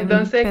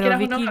 Entonces, pero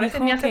quieras o no, Vicky a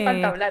veces ni dijo hace falta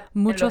que hablar en los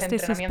muchos de sus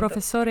entrenamientos. O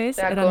profesores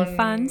sea, eran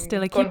fans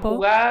del con equipo y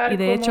jugar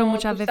de hecho como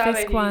muchas tú veces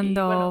sabes y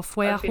cuando bueno,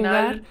 fue al a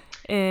jugar final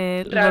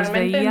los realmente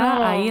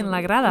veía ahí en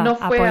la grada no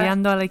fue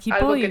apoyando al equipo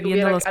algo y que viendo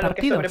tuviera los a lo que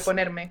partidos.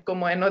 sobreponerme,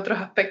 como en otros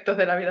aspectos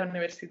de la vida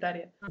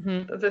universitaria. Ujú.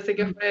 Entonces sí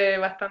que fue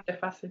bastante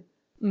fácil.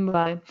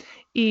 Vale.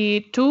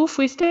 Y tú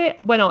fuiste,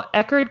 bueno,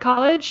 Eckerd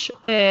College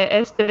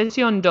es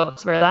División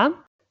 2, ¿verdad?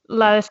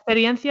 la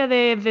experiencia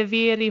de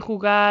vivir y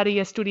jugar y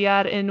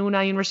estudiar en una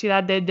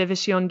universidad de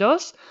División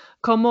 2,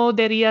 ¿cómo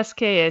dirías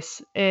que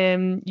es?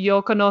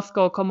 Yo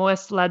conozco cómo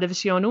es la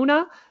División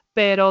 1,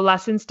 pero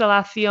las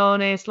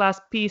instalaciones,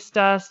 las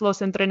pistas,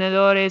 los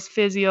entrenadores,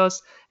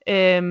 fisios,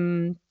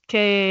 ¿qué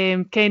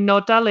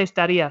nota les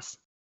darías?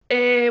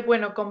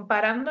 Bueno,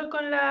 comparando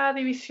con la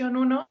División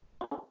 1,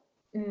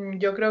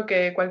 yo creo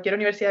que cualquier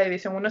universidad de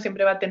División 1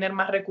 siempre va a tener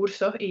más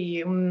recursos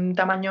y un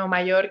tamaño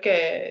mayor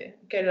que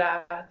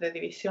las de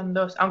División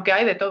 2, aunque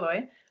hay de todo,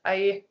 ¿eh?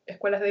 Hay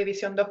escuelas de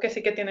División 2 que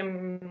sí que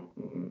tienen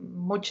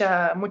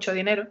mucho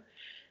dinero.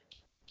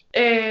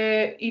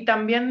 Y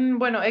también,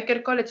 bueno,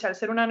 Eker College, al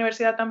ser una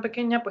universidad tan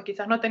pequeña, pues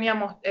quizás no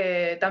teníamos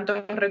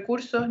tantos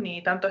recursos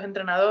ni tantos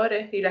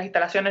entrenadores y las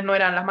instalaciones no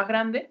eran las más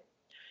grandes.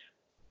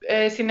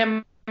 Sin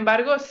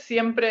embargo,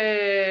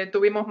 siempre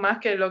tuvimos más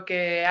que lo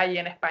que hay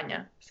en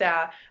España. O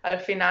sea, al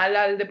final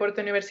al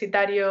deporte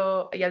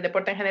universitario y al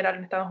deporte en general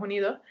en Estados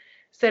Unidos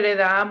se le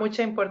da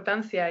mucha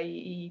importancia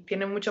y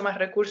tiene mucho más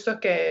recursos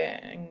que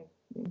en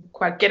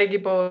cualquier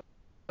equipo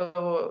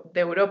de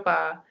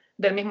Europa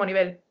del mismo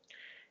nivel.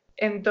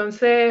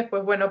 Entonces,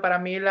 pues bueno, para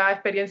mí la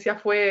experiencia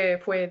fue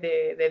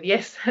de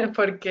 10,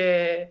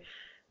 porque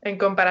en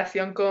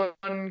comparación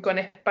con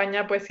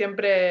España, pues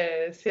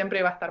siempre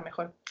iba a estar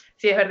mejor.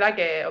 Sí, es verdad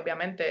que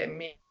obviamente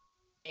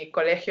mi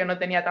colegio no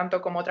tenía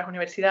tanto como otras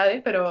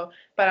universidades, pero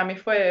para mí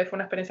fue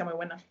una experiencia muy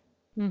buena.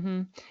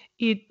 Ujú.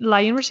 ¿Y la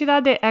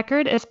Universidad de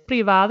Eckerd es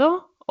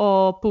privado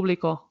o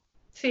público?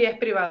 Sí, es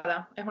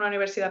privada, es una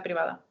universidad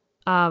privada.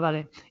 Ah,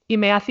 vale. Y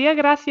me hacía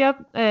gracia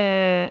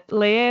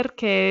leer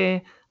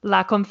que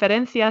la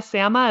conferencia se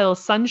llama el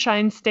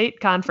Sunshine State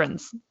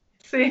Conference,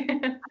 Sí,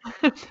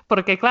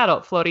 porque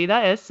claro,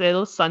 Florida es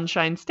el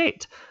Sunshine State.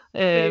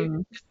 sí,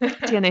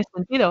 Tiene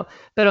sentido.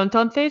 Pero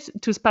entonces,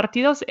 tus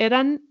partidos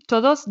eran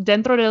todos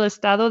dentro del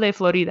estado de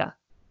Florida.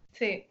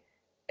 sí.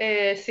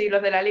 Sí,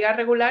 los de la liga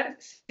regular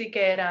sí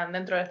que eran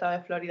dentro del estado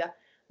de Florida.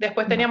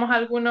 Después teníamos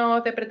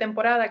algunos de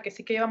pretemporada que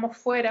sí que íbamos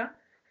fuera.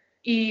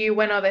 Y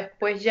bueno,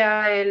 después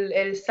ya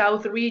el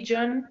South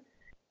Region,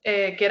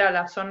 que era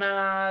la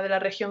zona de la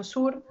región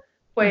sur,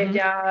 pues Ujú.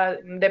 ya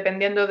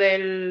dependiendo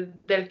del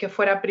que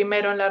fuera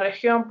primero en la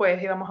región,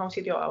 pues íbamos a un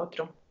sitio o a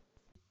otro.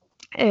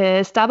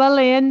 Estaba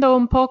leyendo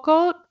un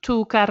poco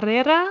tu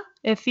carrera.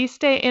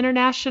 ¿Hiciste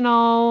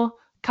International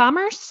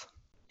Commerce?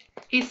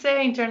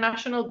 Hice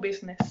International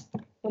Business.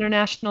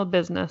 International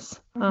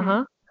Business. Ujú.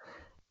 Ajá.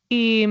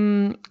 Y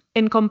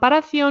en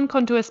comparación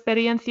con tu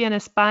experiencia en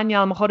España,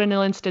 a lo mejor en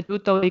el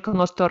instituto y con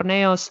los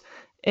torneos,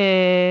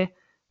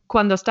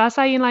 cuando estás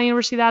ahí en la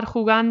universidad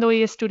jugando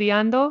y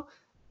estudiando,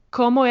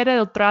 ¿cómo era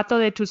el trato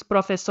de tus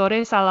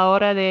profesores a la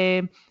hora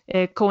de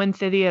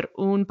coincidir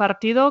un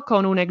partido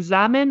con un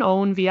examen o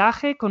un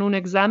viaje con un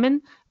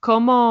examen?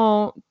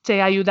 ¿Cómo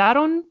te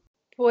ayudaron?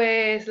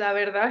 Pues la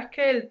verdad es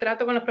que el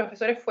trato con los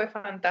profesores fue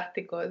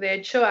fantástico. De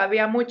hecho,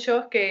 había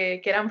muchos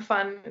que eran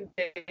fan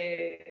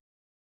de,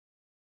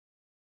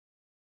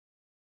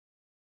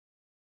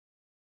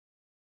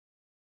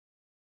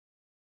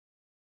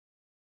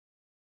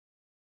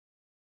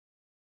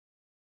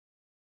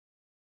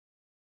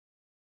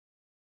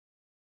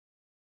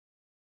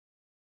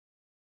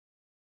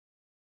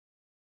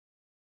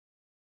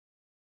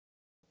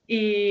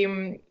 y,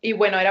 y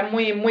bueno, eran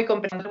muy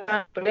comprensivos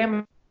con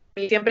problemas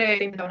y siempre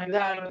te intentaban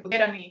ayudar lo que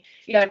pudieran y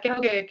la verdad que es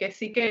algo que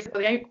sí que se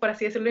podría, por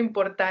así decirlo,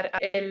 importar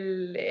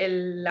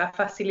la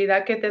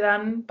facilidad que te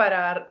dan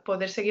para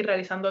poder seguir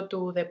realizando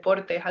tu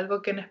deporte. Es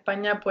algo que en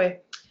España pues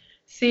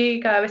sí,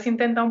 cada vez se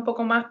intenta un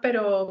poco más,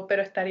 pero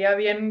estaría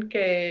bien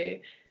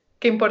que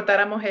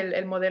importáramos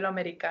el modelo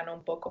americano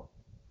un poco.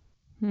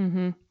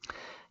 Ujú.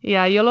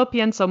 Ya, yo lo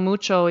pienso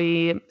mucho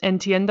y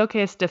entiendo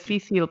que es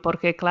difícil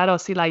porque, claro,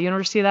 si la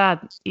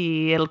universidad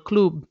y el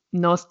club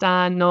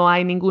no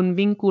hay ningún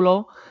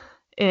vínculo,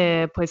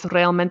 pues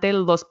realmente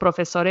los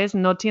profesores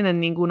no tienen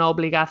ninguna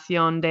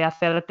obligación de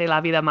hacerte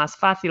la vida más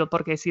fácil,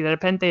 porque si de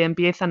repente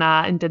empiezan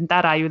a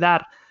intentar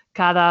ayudar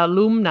cada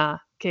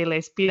alumna que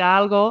les pida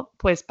algo,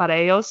 pues para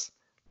ellos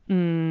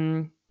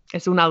mm,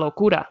 es una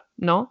locura,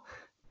 ¿no?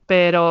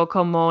 Pero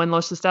como en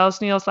los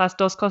Estados Unidos las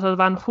dos cosas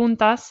van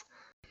juntas,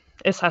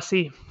 es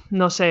así.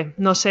 No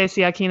sé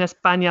si aquí en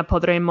España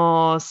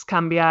podremos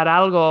cambiar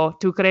algo.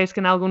 ¿Tú crees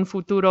que en algún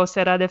futuro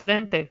será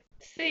diferente?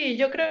 Sí,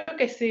 yo creo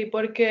que sí,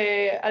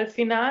 porque al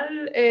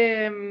final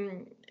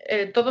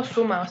todo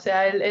suma, o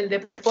sea, el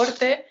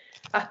deporte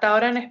hasta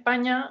ahora en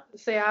España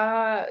se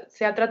ha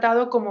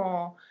tratado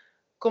como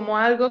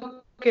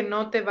algo que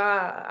no te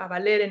va a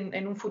valer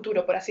en un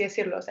futuro, por así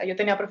decirlo. O sea, yo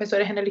tenía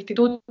profesores en el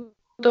instituto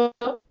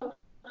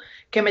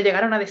que me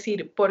llegaron a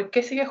decir, ¿por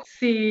qué sigues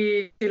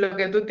si lo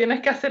que tú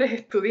tienes que hacer es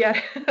estudiar?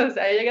 O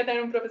sea, yo llegué a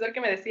tener un profesor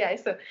que me decía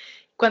eso,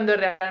 cuando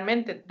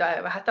realmente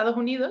vas a Estados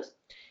Unidos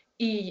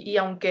y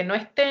aunque no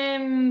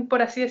estén,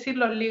 por así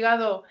decirlo,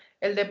 ligados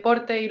el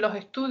deporte y los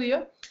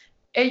estudios,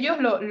 ellos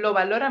lo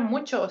valoran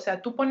mucho. O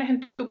sea, tú pones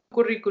en tu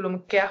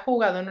currículum que has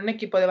jugado en un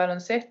equipo de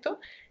baloncesto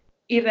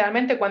y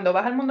realmente cuando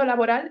vas al mundo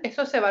laboral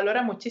eso se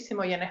valora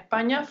muchísimo y en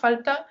España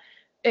falta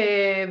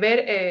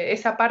ver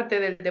esa parte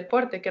del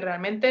deporte que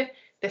realmente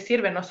te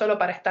sirve no solo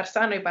para estar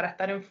sano y para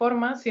estar en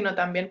forma, sino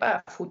también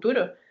para el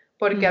futuro,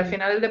 porque al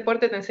final el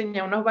deporte te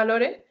enseña unos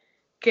valores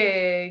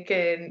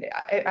que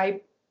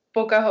hay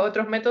pocos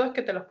otros métodos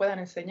que te los puedan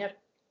enseñar.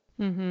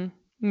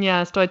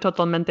 Ya, estoy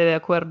totalmente de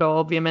acuerdo.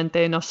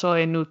 Obviamente no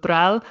soy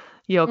neutral.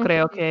 Yo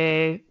creo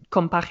que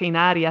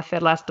compaginar y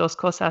hacer las dos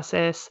cosas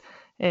es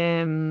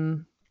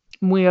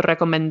muy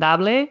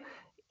recomendable.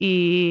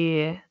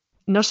 Y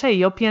no sé,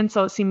 yo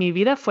pienso, si mi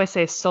vida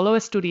fuese solo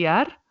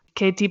estudiar,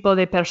 ¿qué tipo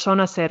de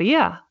persona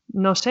sería?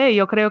 No sé,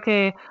 yo creo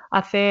que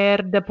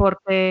hacer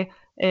deporte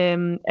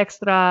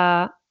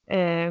extra,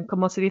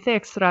 ¿cómo se dice?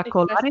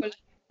 Extraescolar.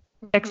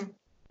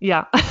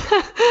 Ya,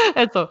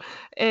 eso.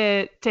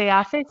 Te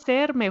hace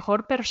ser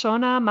mejor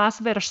persona,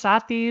 más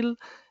versátil.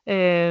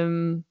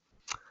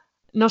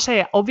 No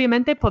sé,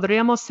 obviamente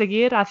podríamos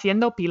seguir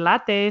haciendo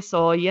pilates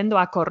o yendo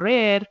a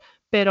correr,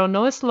 pero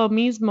no es lo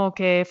mismo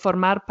que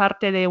formar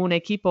parte de un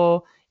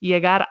equipo,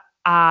 llegar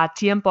a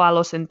tiempo a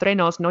los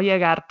entrenos, no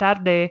llegar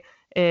tarde,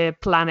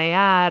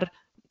 planear,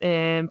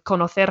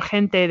 conocer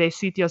gente de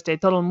sitios de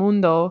todo el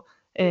mundo.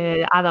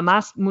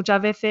 Además,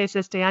 muchas veces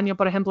este año,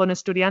 por ejemplo, en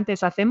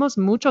Estudiantes hacemos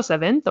muchos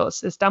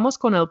eventos, estamos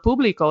con el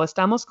público,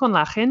 estamos con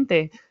la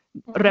gente,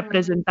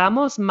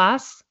 representamos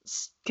más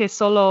que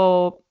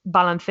solo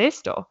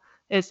baloncesto,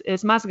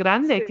 es más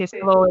grande que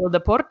solo el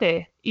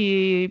deporte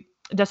y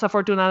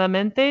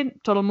desafortunadamente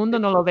todo el mundo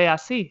no lo ve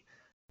así.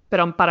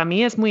 Pero para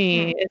mí es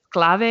es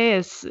clave,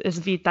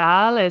 es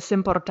vital, es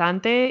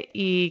importante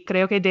y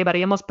creo que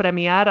deberíamos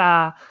premiar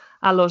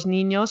a los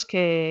niños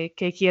que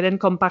quieren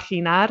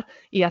compaginar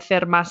y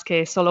hacer más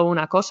que solo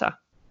una cosa.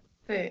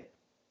 Sí,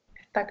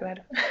 está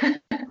claro.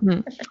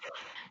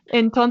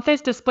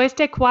 Entonces, después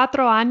de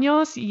 4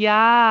 años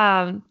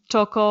ya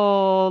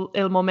tocó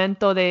el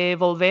momento de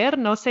volver.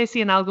 No sé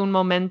si en algún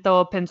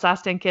momento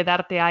pensaste en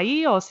quedarte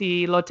ahí o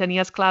si lo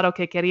tenías claro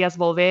que querías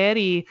volver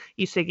y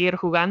seguir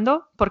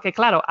jugando. Porque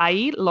claro,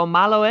 ahí lo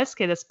malo es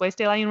que después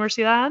de la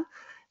universidad,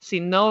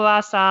 si no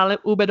vas al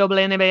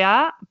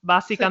WNBA,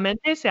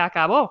 básicamente se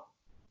acabó.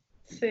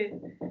 Sí,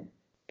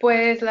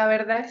 pues la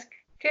verdad es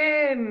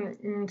que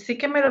sí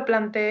que me lo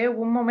planteé.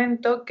 Hubo un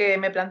momento que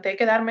me planteé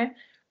quedarme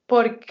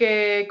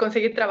porque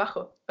conseguí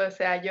trabajo. O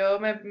sea, yo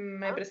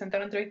me presenté a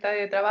una entrevista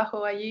de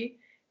trabajo allí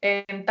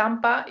en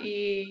Tampa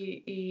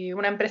y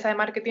una empresa de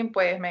marketing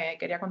pues me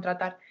quería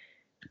contratar.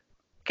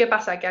 ¿Qué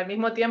pasa? Que al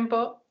mismo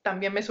tiempo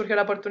también me surgió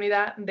la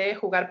oportunidad de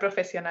jugar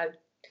profesional.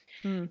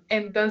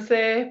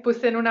 Entonces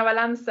puse en una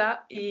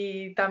balanza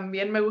y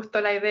también me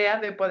gustó la idea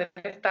de poder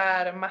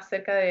estar más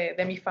cerca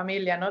de mi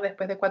familia, ¿no?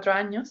 Después de 4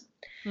 años.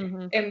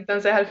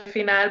 Entonces al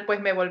final pues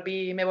me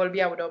volví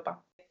a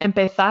Europa.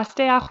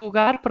 ¿Empezaste a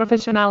jugar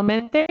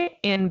profesionalmente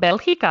en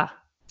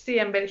Bélgica? Sí,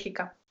 en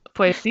Bélgica.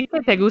 Pues sí que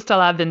te gusta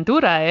la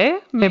aventura, ¿eh?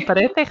 Me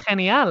parece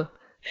genial.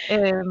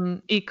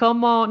 Y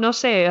cómo, no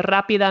sé,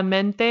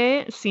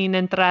 rápidamente, sin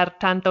entrar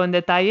tanto en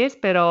detalles,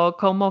 pero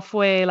 ¿cómo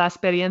fue la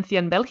experiencia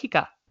en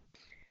Bélgica?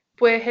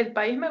 Pues el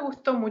país me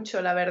gustó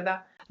mucho, la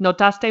verdad.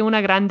 ¿Notaste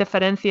una gran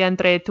diferencia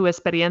entre tu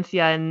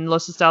experiencia en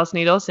los Estados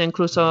Unidos e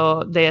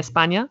incluso de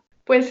España?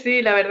 Pues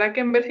sí, la verdad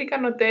que en Bélgica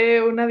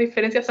noté una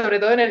diferencia, sobre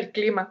todo en el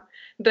clima.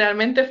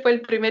 Realmente fue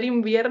el primer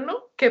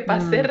invierno que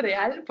pasé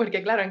real,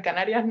 porque claro, en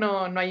Canarias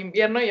no hay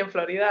invierno y en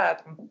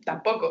Florida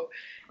tampoco.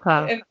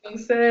 Claro.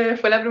 Entonces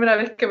fue la primera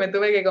vez que me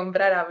tuve que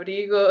comprar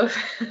abrigos.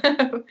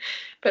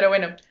 Pero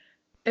bueno,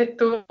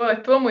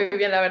 estuvo muy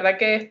bien. La verdad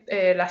que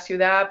es la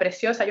ciudad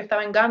preciosa. Yo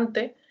estaba en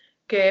Gante,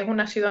 que es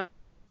una ciudad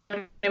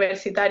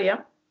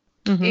universitaria,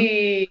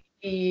 y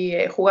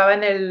jugaba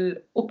en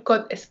el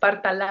Upcot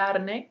Sparta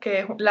Larne,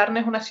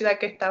 Larne es una ciudad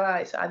que estaba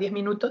a 10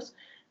 minutos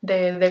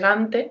de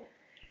Gante.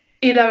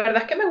 Y la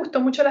verdad es que me gustó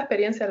mucho la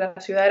experiencia. La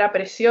ciudad era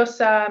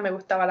preciosa, me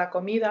gustaba la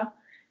comida.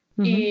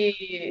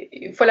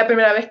 Y fue la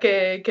primera vez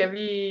que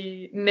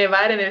vi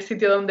nevar en el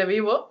sitio donde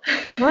vivo.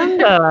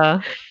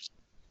 ¡Anda!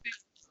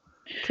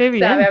 ¡Qué O sea,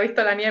 bien! había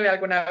visto la nieve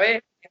alguna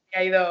vez,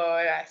 había ido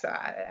a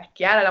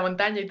esquiar a la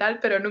montaña y tal,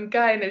 pero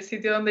nunca en el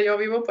sitio donde yo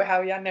vivo pues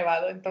había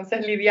nevado.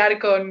 Entonces lidiar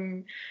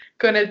con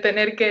el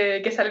tener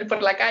que salir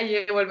por la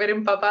calle y volver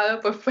empapado,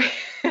 pues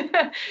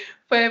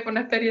fue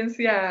una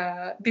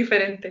experiencia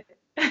diferente.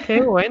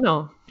 ¡Qué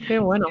bueno! ¡Qué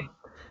bueno!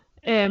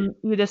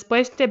 ¿Y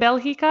después de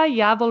Bélgica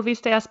ya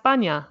volviste a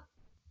España?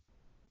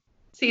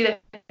 Sí,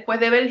 después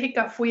de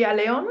Bélgica fui a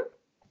León.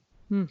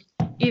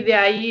 Y de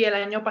ahí el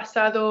año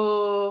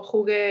pasado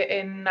jugué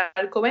en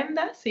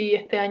Alcobendas y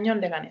este año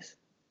en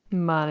Leganés.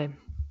 Vale.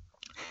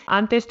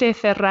 Antes de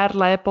cerrar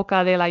la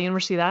época de la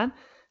universidad,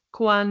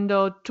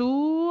 cuando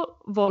tú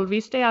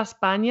volviste a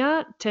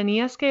España,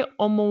 ¿tenías que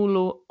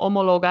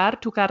homologar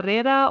tu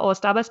carrera o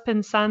estabas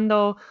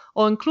pensando,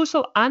 o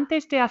incluso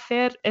antes de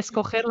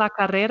escoger la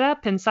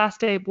carrera,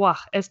 pensaste, ¡buah,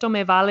 esto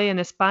me vale en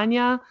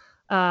España,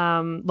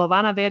 lo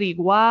van a ver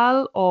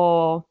igual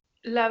o...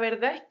 La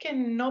verdad es que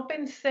no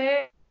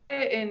pensé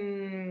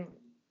en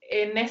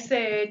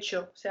ese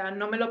hecho, o sea,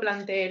 no me lo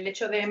planteé, el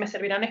hecho de me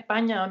servirá en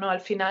España o no.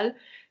 Al final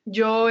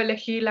yo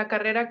elegí la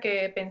carrera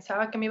que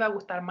pensaba que me iba a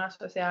gustar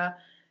más, o sea,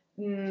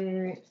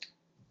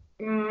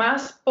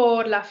 más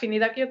por la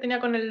afinidad que yo tenía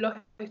con los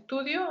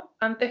estudios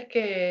antes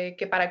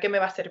que para qué me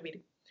va a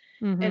servir.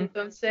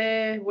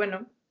 Entonces,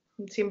 bueno,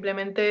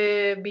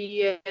 simplemente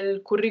vi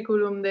el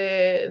currículum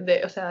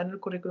o sea, no el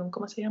currículum,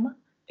 ¿cómo se llama?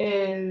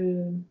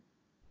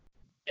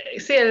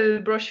 Sí, el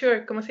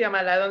brochure, ¿cómo se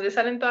llama? Donde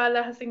salen todas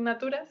las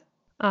asignaturas.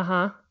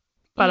 Ajá,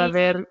 para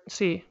ver,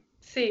 sí.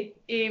 Sí,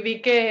 y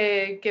vi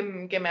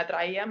que me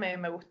atraía,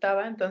 me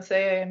gustaba,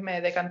 entonces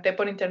me decanté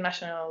por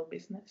International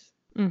Business.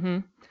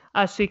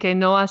 Así que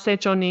no has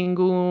hecho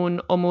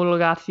ninguna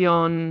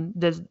homologación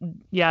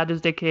ya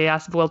desde que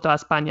has vuelto a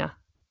España.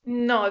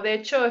 No, de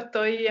hecho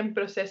estoy en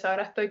proceso,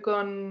 ahora estoy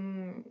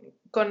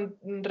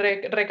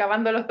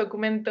recabando los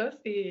documentos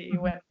y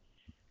bueno,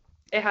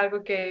 es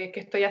algo que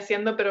estoy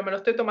haciendo, pero me lo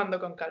estoy tomando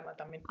con calma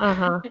también.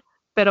 Ajá,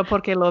 pero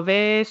porque lo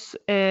ves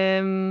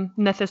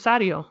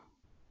necesario.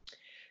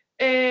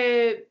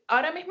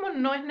 Ahora mismo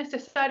no es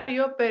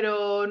necesario,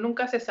 pero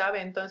nunca se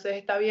sabe, entonces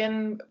está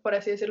bien, por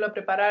así decirlo,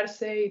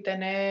 prepararse y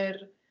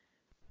tener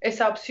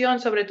esa opción,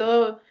 sobre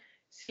todo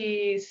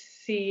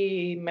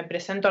si me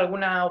presento a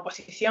alguna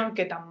oposición,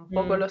 que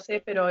tampoco lo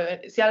sé, pero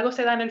si algo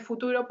se da en el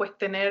futuro, pues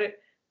tener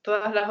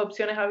todas las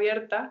opciones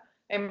abiertas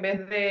en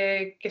vez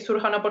de que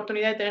surja una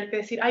oportunidad y tener que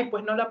decir, ay,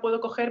 pues no la puedo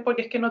coger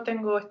porque es que no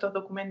tengo estos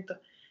documentos.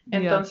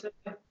 Entonces,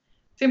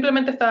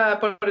 simplemente está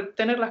por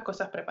tener las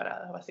cosas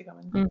preparadas,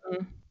 básicamente.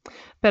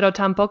 Pero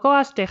tampoco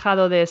has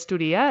dejado de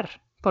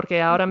estudiar,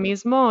 porque ahora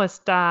mismo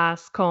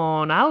estás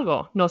con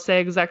algo. No sé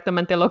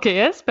exactamente lo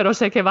que es, pero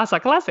sé que vas a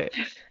clase.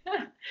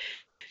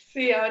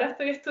 Sí, ahora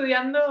estoy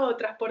estudiando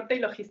transporte y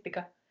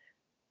logística.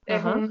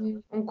 Es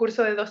un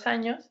curso de 2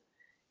 años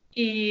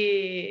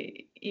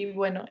y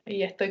bueno,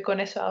 y estoy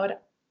con eso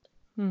ahora.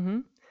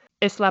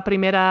 ¿Es la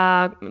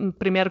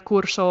primer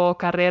curso o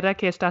carrera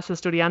que estás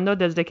estudiando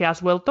desde que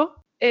has vuelto?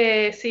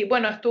 Sí,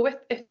 bueno,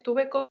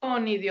 estuve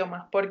con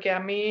idiomas, porque a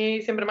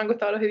mí siempre me han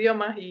gustado los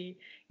idiomas y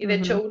de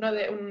hecho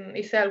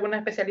hice alguna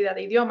especialidad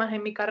de idiomas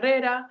en mi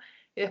carrera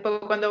y después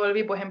cuando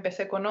volví pues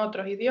empecé con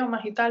otros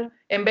idiomas y tal.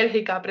 En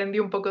Bélgica aprendí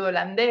un poco de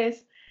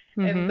holandés,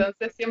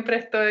 entonces siempre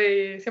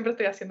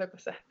estoy haciendo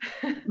cosas.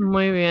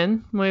 Muy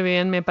bien,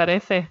 me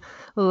parece.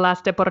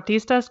 Las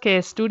deportistas que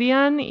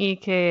estudian y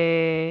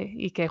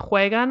que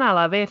juegan a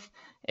la vez.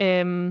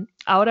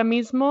 ¿Ahora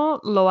mismo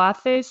lo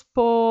haces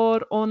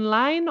por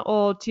online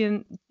o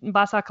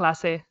vas a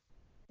clase?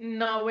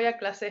 No voy a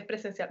clases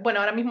presencial. Bueno,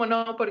 ahora mismo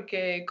no,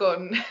 porque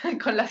con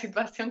la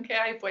situación que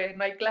hay, pues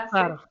no hay clase.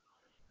 Claro.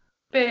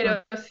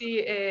 Pero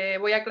sí,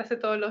 voy a clase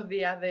todos los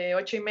días, de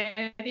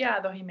 8:30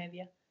 a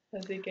 2:30.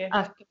 Así que es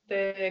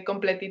bastante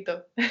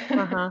completito.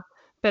 Ajá.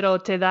 Pero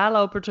te da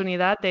la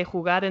oportunidad de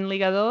jugar en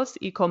Liga 2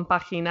 y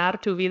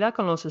compaginar tu vida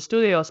con los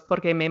estudios,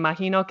 porque me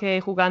imagino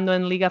que jugando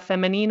en Liga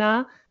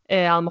Femenina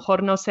a lo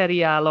mejor no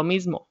sería lo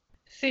mismo.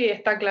 Sí,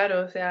 está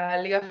claro. O sea,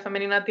 la Liga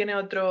Femenina tiene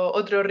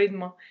otro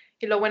ritmo.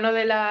 Y lo bueno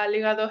de la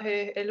Liga 2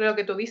 es lo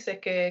que tú dices,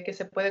 que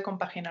se puede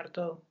compaginar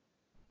todo.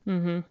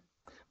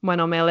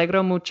 Bueno, me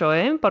alegro mucho,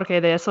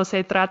 porque de eso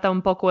se trata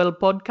un poco el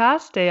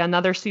podcast de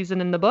Another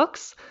Season in the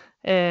Books,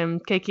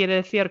 que quiere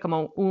decir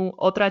como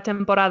otra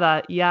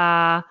temporada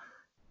ya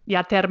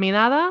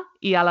terminada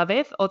y a la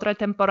vez otra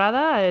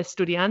temporada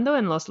estudiando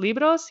en los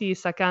libros y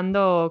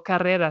sacando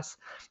carreras.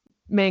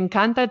 Me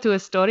encanta tu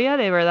historia,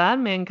 de verdad,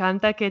 me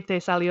encanta que te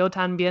salió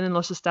tan bien en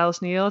los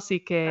Estados Unidos y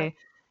que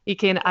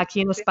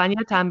aquí en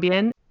España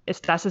también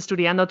estás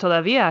estudiando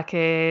todavía,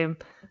 que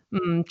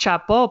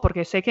chapó,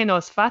 porque sé que no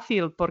es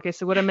fácil, porque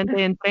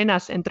seguramente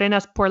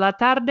entrenas por la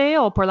tarde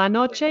o por la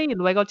noche y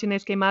luego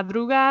tienes que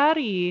madrugar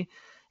y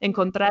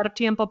encontrar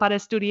tiempo para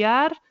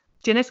estudiar.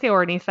 Tienes que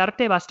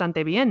organizarte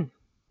bastante bien.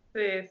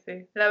 Sí,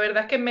 sí. La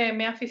verdad es que me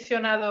he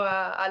aficionado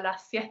a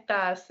las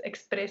siestas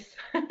express.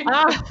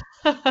 Ah,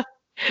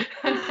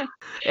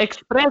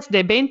 express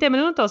de 20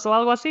 minutos o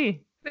algo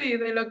así. Sí,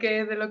 de lo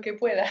que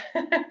pueda.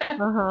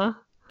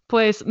 Ajá.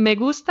 Pues me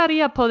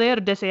gustaría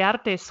poder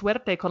desearte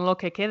suerte con lo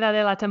que queda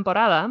de la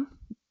temporada,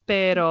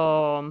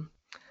 pero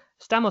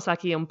estamos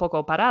aquí un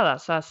poco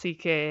paradas, así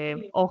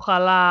que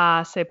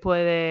ojalá se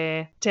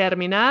puede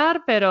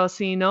terminar, pero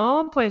si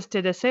no, pues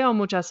te deseo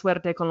mucha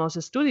suerte con los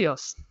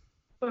estudios.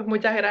 Pues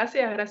muchas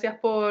gracias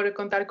por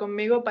contar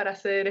conmigo para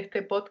hacer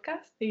este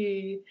podcast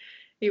y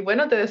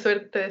bueno, te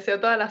deseo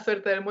toda la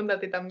suerte del mundo a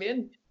ti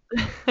también.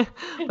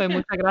 Pues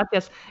muchas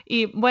gracias.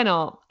 Y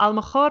bueno, a lo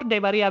mejor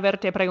debería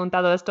haberte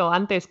preguntado esto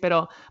antes,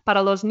 pero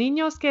para los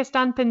niños que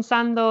están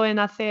pensando en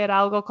hacer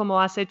algo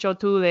como has hecho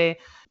tú de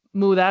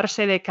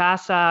mudarse de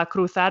casa,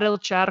 cruzar el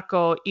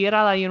charco, ir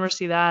a la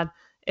universidad,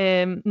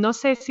 no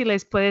sé si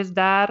les puedes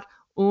dar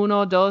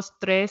 1, 2,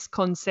 3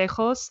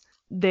 consejos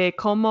de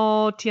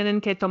cómo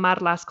tienen que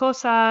tomar las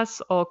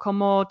cosas o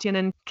cómo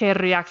tienen que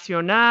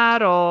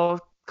reaccionar o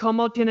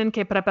cómo tienen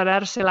que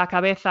prepararse la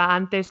cabeza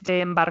antes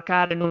de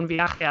embarcar en un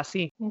viaje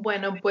así.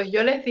 Bueno, pues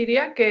yo les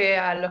diría que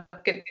a los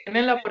que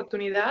tienen la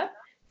oportunidad,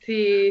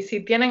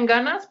 si tienen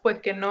ganas, pues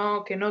que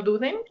no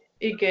duden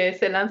y que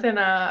se lancen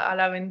a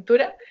la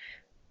aventura,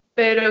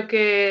 pero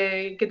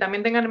que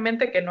también tengan en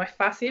mente que no es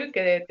fácil,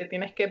 que te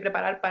tienes que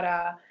preparar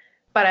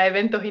para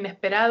eventos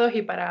inesperados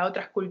y para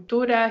otras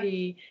culturas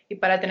y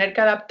para tener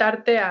que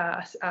adaptarte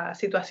a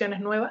situaciones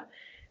nuevas,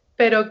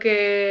 pero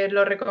que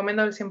lo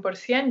recomiendo al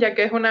 100%, ya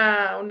que es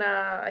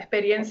una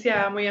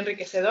experiencia muy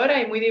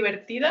enriquecedora y muy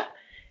divertida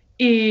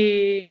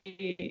y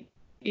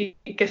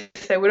que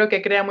seguro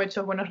que crea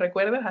muchos buenos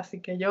recuerdos,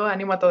 así que yo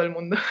animo a todo el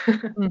mundo.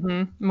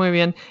 Muy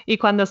bien. Y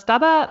cuando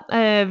estaba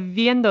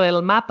viendo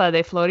el mapa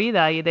de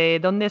Florida y de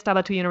dónde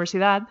estaba tu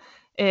universidad,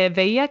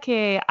 veía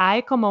que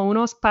hay como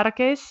unos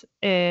parques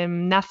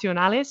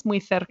nacionales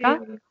muy cerca.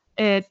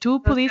 Sí.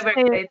 ¿Tú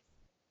pudiste,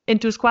 en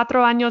tus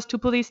 4 años, tú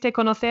pudiste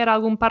conocer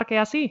algún parque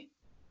así?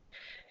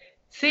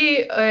 Sí,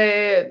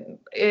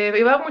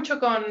 iba mucho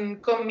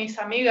con mis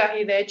amigas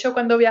y de hecho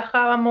cuando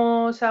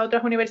viajábamos a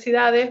otras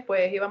universidades,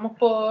 pues íbamos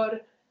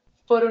por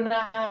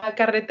una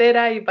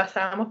carretera y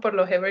pasábamos por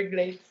los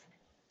Everglades.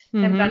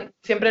 En plan,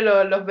 siempre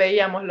los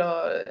veíamos,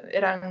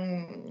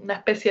 eran una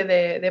especie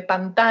de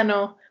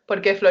pantano,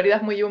 porque Florida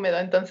es muy húmedo,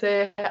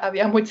 entonces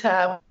había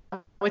mucha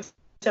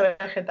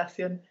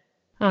vegetación.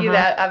 Y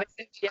a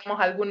veces veíamos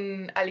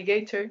algún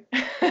alligator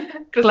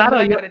cruzando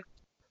la carretera.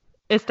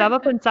 Estaba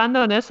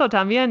pensando en eso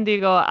también,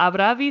 digo,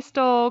 ¿habrá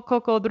visto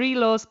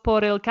cocodrilos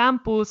por el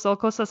campus o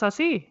cosas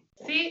así?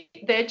 Sí,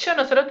 de hecho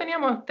nosotros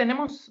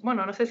tenemos,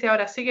 bueno, no sé si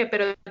ahora sigue,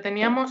 pero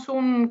teníamos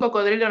un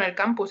cocodrilo en el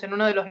campus, en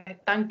uno de los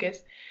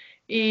estanques,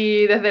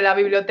 y desde la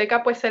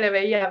biblioteca pues se le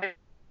veía a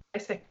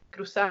veces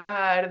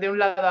cruzar de un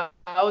lado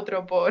a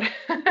otro por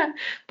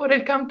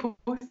el campus.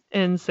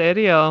 ¿En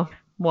serio?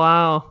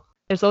 Wow.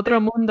 Es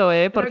otro mundo,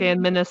 porque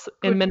en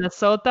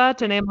Minnesota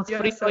tenemos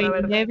frío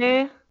y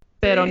nieve,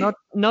 pero sí.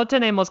 no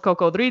tenemos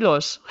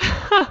cocodrilos.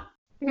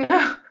 No,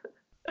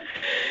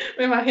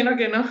 me imagino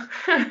que no.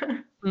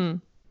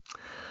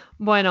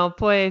 Bueno,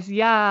 pues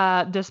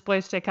ya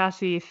después de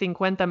casi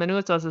 50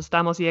 minutos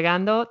estamos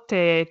llegando.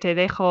 Te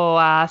dejo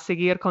a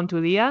seguir con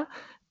tu día,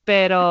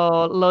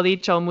 pero lo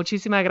dicho,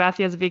 muchísimas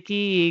gracias,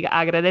 Vicky, y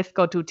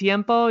agradezco tu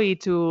tiempo y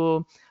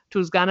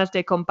tus ganas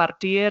de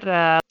compartir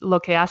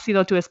lo que ha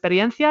sido tu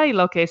experiencia y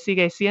lo que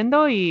sigue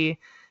siendo, y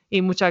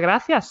muchas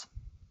gracias.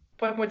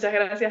 Pues muchas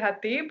gracias a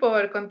ti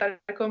por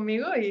contar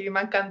conmigo y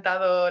me ha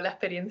encantado la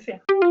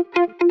experiencia.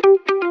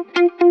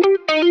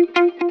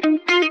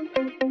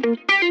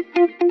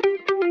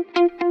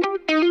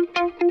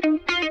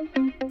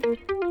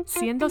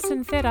 Siendo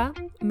sincera,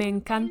 me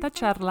encanta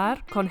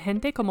charlar con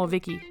gente como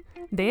Vicky.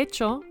 De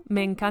hecho,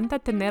 me encanta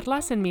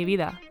tenerlas en mi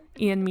vida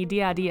y en mi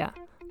día a día,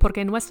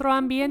 porque nuestro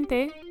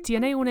ambiente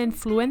tiene una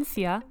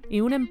influencia y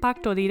un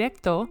impacto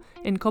directo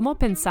en cómo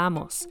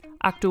pensamos,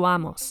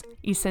 actuamos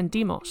y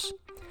sentimos.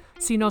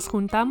 Si nos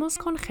juntamos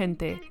con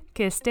gente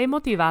que esté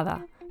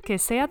motivada, que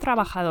sea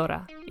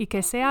trabajadora y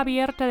que sea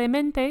abierta de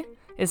mente,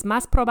 es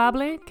más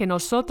probable que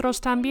nosotros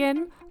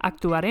también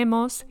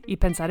actuaremos y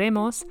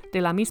pensaremos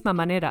de la misma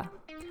manera.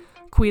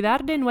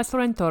 Cuidar de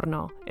nuestro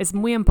entorno es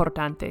muy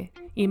importante,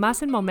 y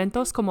más en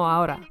momentos como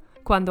ahora,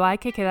 cuando hay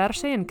que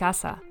quedarse en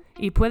casa,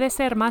 y puede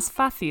ser más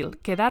fácil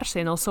quedarse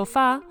en el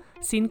sofá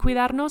sin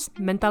cuidarnos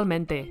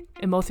mentalmente,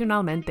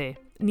 emocionalmente,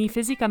 ni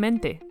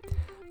físicamente.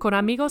 Con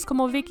amigos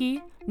como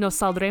Vicky, nos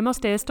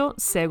saldremos de esto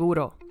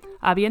seguro,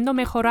 habiendo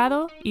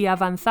mejorado y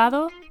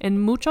avanzado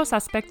en muchos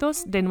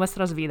aspectos de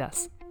nuestras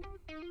vidas.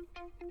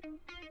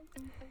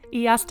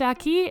 Y hasta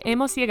aquí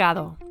hemos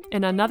llegado,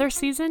 en another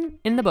season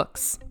in the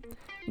books.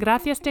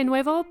 Gracias de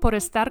nuevo por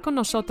estar con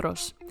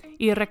nosotros,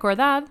 y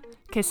recordad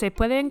que se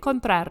puede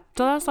encontrar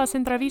todas las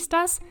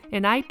entrevistas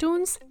en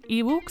iTunes,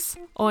 eBooks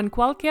o en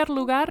cualquier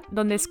lugar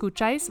donde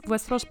escucháis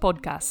vuestros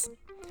podcasts.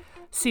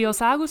 Si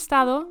os ha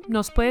gustado,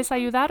 nos puedes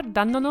ayudar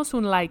dándonos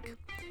un like,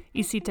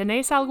 y si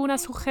tenéis alguna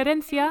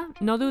sugerencia,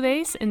 no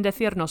dudéis en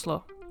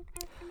decírnoslo.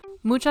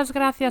 Muchas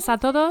gracias a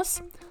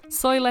todos,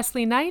 soy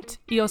Leslie Knight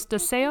y os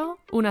deseo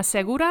una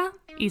segura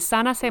y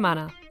sana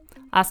semana.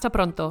 Hasta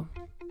pronto.